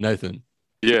 Nathan.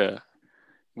 Yeah.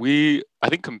 I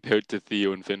think compared to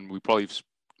Theo and Finn, we probably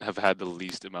have had the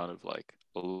least amount of like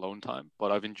alone time.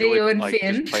 But I've enjoyed Theo and like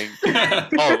Finn. just playing.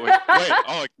 Oh wait.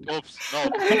 Oh, oops. No,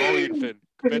 Moe and Finn.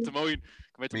 Compared to Moe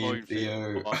and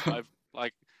Finn. I've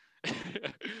like.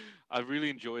 I've really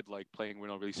enjoyed like playing We're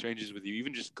Not Really Strangers with you,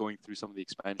 even just going through some of the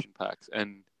expansion packs.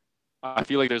 And I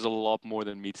feel like there's a lot more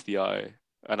than meets the eye.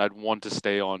 And I'd want to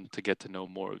stay on to get to know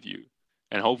more of you.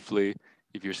 And hopefully,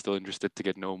 if you're still interested, to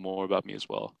get to know more about me as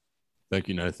well. Thank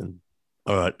you, Nathan.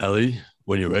 All right, Ali,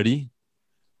 when you're ready,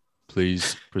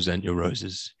 please present your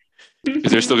roses.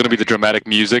 Is there still going to be the dramatic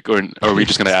music, or are we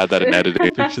just going to add that in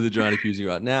editing? Picture the dramatic music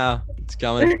right now. It's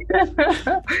coming.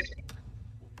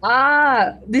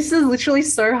 This is literally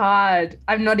so hard.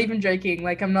 I'm not even joking.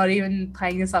 Like, I'm not even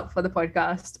playing this up for the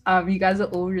podcast. You guys are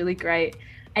all really great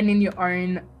and in your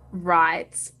own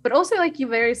rights, but also like you're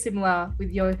very similar with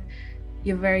you're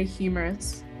very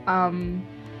humorous.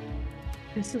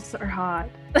 This is so hard.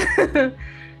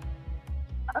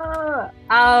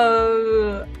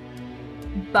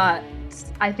 But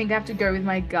I think I have to go with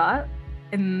my gut,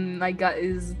 and my gut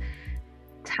is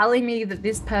telling me that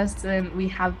this person, we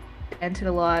have bantered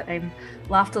a lot and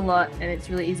laughed a lot, and it's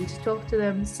really easy to talk to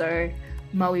them. So,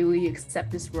 Moe, will you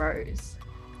accept this rose?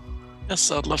 Yes,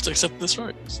 I'd love to accept this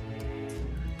rose.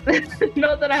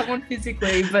 Not that I want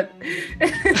physically, but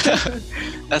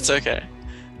That's okay.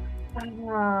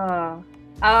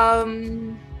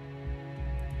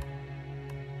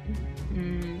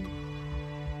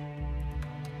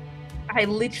 I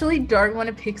literally don't want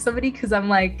to pick somebody because I'm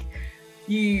like,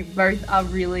 you both are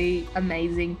really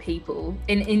amazing people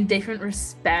in different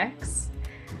respects.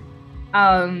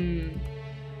 But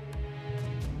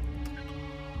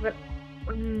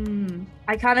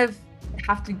I kind of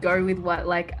have to go with what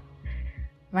like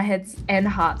my head's and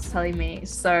heart's telling me.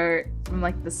 So from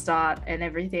like the start and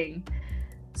everything.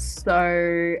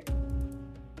 So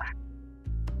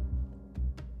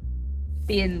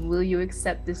Finn, will you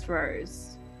accept this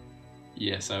rose?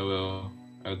 Yes, I will.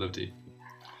 I would love to.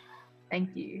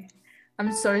 Thank you.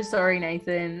 I'm so sorry,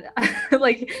 Nathan.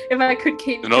 Like, if I could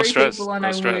keep No three stress, people on, no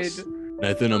I stress. would.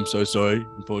 Nathan, I'm so sorry.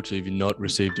 Unfortunately, if you've not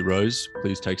received a rose,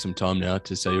 please take some time now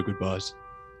to say your goodbyes.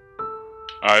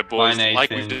 All right, boys. Bye, Like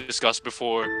Nathan. we've discussed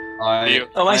before. I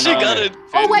actually know. gutted.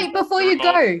 Oh, wait, before you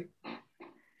go,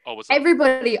 Oh, what's up?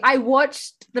 everybody, I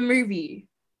watched the movie.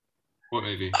 What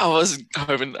movie? I was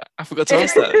hoping that I forgot to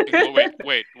ask that.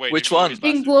 Wait. Which Inglourious one?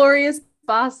 Basterds. Inglourious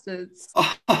Bastards.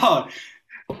 Oh,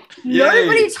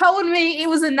 Nobody told me it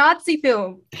was a Nazi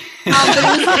film. But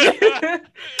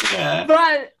yeah.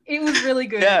 but it was really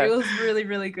good. Yeah. It was really,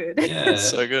 really good. Yeah.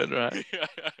 So good, right?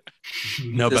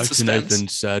 Now There's back to suspense.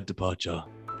 Nathan's sad departure.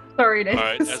 Sorry, All Nathan.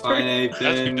 right, as Bye, we've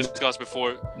Nathan. discussed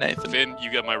before, Nathan. Finn,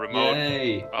 you get my remote.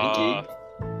 Yay. Thank you.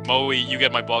 Moe, you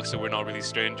get my box, so we're not really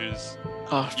strangers.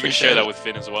 Oh, You can appreciate share that it. with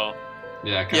Finn as well.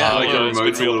 Yeah, Yeah, like well, the it's been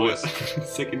remote's a real, little boys. bit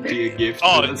second tier gift.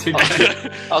 Oh, but that's okay.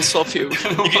 I'll swap you.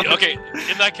 Okay,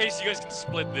 in that case, you guys can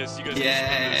split this. You guys Yay.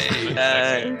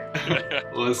 can split this.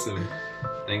 Awesome.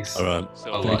 Thanks. All right. So,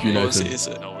 I Thank like you, it. We'll Nathan. see you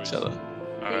soon. No worries. Shut up.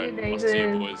 All right, See you, I'll see you,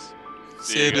 Nathan. boys.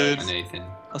 See you, guys. dude. Nathan.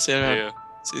 I'll see you around. Yeah.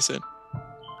 See you soon.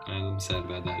 I'm sad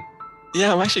about that.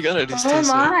 Yeah, I'm actually gonna do Oh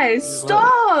my,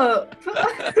 stop!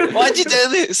 Why'd you do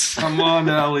this? Come on,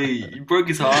 Ali. You broke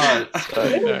his heart.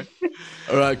 No.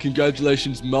 All right,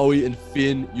 congratulations, Moe and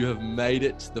Finn. You have made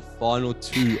it to the final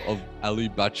two of Ali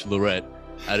Bachelorette.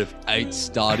 Out of 8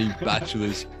 starting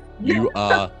bachelors, you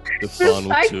are the The final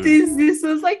fact 2. is, this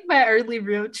was like my only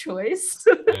real choice.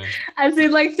 Yeah. As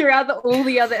in, like, throughout all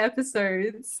the other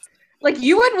episodes. Like,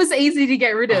 Ewan was easy to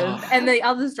get rid of, Oh. and the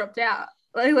others dropped out.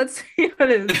 Like, let's be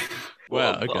honest.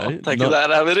 Wow, Well, okay. I'll take Not- that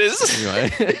how it is. Anyway,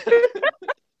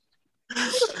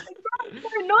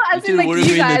 Not as in, it like, would have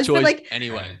you been the guys, but, choice like,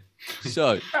 anyway.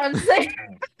 So, I'm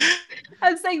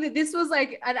saying that this was,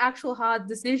 like, an actual hard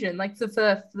decision, like, for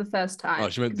the first time. Oh,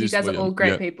 she meant 'Cause you this guys are way, all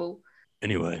great yeah. people.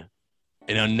 anyway,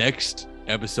 in our next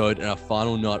episode and our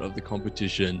final night of the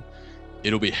competition,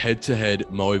 it'll be head-to-head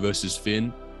Moe versus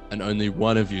Finn, and only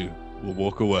one of you will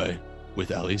walk away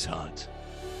with Ali's heart.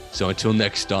 So until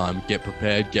next time, get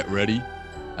prepared, get ready,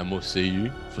 and we'll see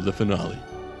you for the finale.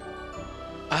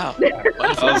 Wow.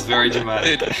 That was very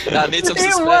dramatic. Dude, I need some It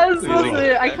suspense. was, Please. wasn't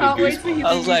it? I Gave me can't wait to goosebumps. hear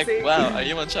I was like, music. wow, are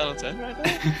you on channel 10 right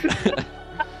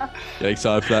now? Get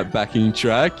excited for that backing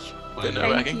track. Why No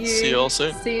not? backing. See you all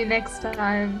soon. See you next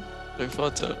time. Looking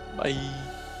forward to it. Bye.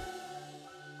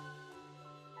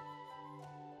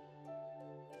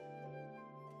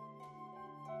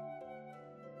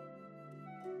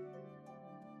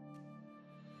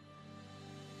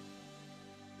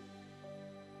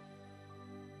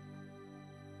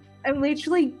 I'm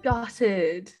literally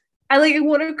gutted. I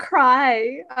want to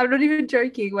cry. I'm not even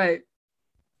joking. Wait.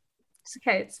 It's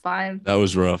okay. It's fine. That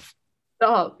was rough.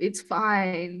 Stop. It's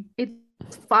fine. It's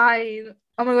fine.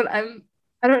 Oh my God.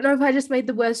 I don't know if I just made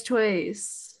the worst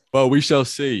choice. Well, we shall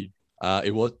see.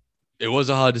 It was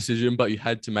a hard decision, but you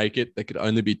had to make it. There could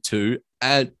only be two.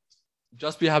 And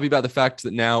just be happy about the fact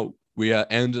that now we are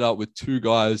ended up with two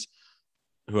guys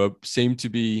who seem to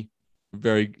be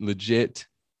very legit,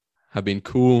 have been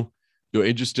cool. You're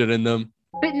interested in them.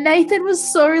 But Nathan was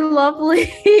so lovely.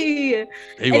 He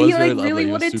was very lovely. Really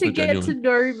He was wanted to super get genuine. to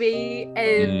know me.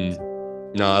 And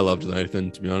No, I loved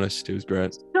Nathan, to be honest. He was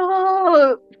great.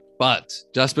 stop. But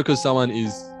just because someone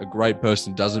is a great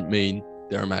person doesn't mean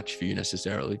they're a match for you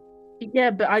necessarily.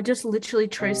 Yeah, but I just literally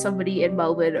chose somebody in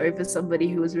Melbourne over somebody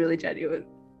who was really genuine.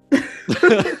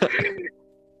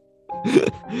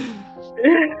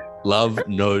 Love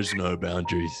knows no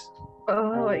boundaries.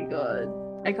 Oh my God.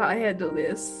 I can't handle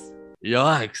this.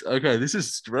 Yikes. Okay, this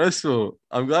is stressful.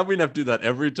 I'm glad we don't have to do that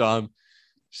every time.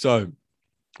 So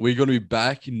we're going to be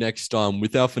back next time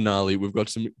with our finale. We've got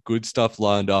some good stuff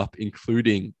lined up,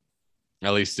 including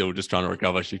Ellie's still just trying to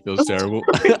recover. She feels terrible.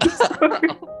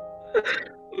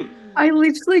 I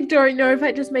literally don't know if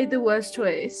I just made the worst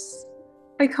choice.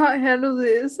 I can't handle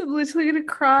this. I'm literally going to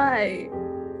cry.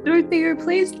 No, Theo,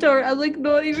 please don't. I'm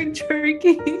not even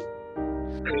joking.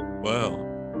 Wow.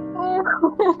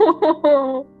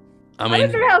 Oh. I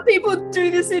don't know how people do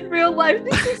this in real life.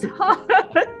 This is hard.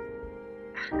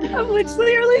 I've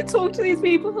literally only talked to these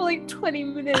people for 20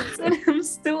 minutes and I'm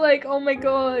still oh my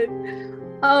God.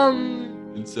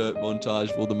 Insert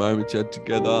montage for the moments you had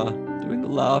together, doing the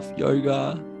laugh,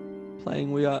 yoga,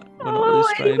 playing We're Not Really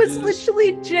Strangers. It was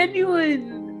literally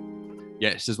genuine.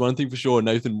 Yes, there's one thing for sure.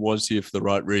 Nathan was here for the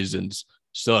right reasons.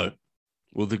 So,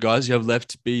 will the guys you have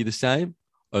left be the same?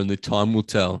 Only time will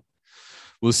tell.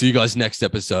 We'll see you guys next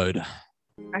episode.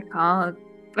 I can't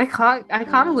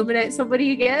eliminate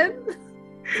somebody again.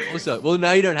 Also, well,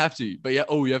 now you don't have to, but yeah,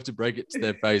 you have to break it to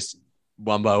their face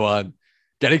one by one.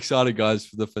 Get excited, guys,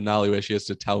 for the finale where she has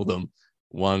to tell them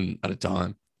one at a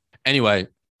time. Anyway,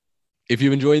 if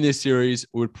you're enjoying this series,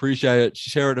 we would appreciate it.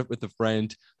 Share it with a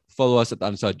friend. Follow us at the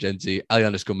Underside Gen Z,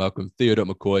 Ali_Malcolm,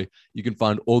 Theo.McCoy. You can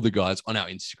find all the guys on our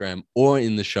Instagram or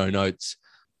in the show notes.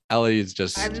 Ali is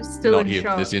just not here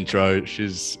for this intro.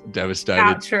 She's devastated.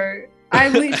 Outro. I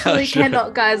literally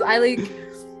cannot, guys. I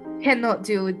cannot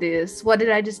deal with this. What did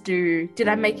I just do? Did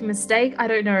I make a mistake? I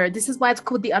don't know. This is why it's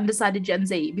called the Undecided Gen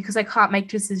Z, because I can't make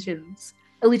decisions.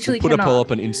 I literally We'll put cannot. a poll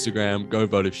up on Instagram. Go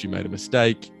vote if she made a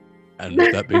mistake. And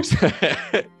with that being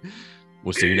said,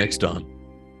 we'll see you next time.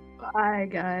 Bye,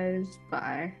 guys.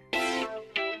 Bye.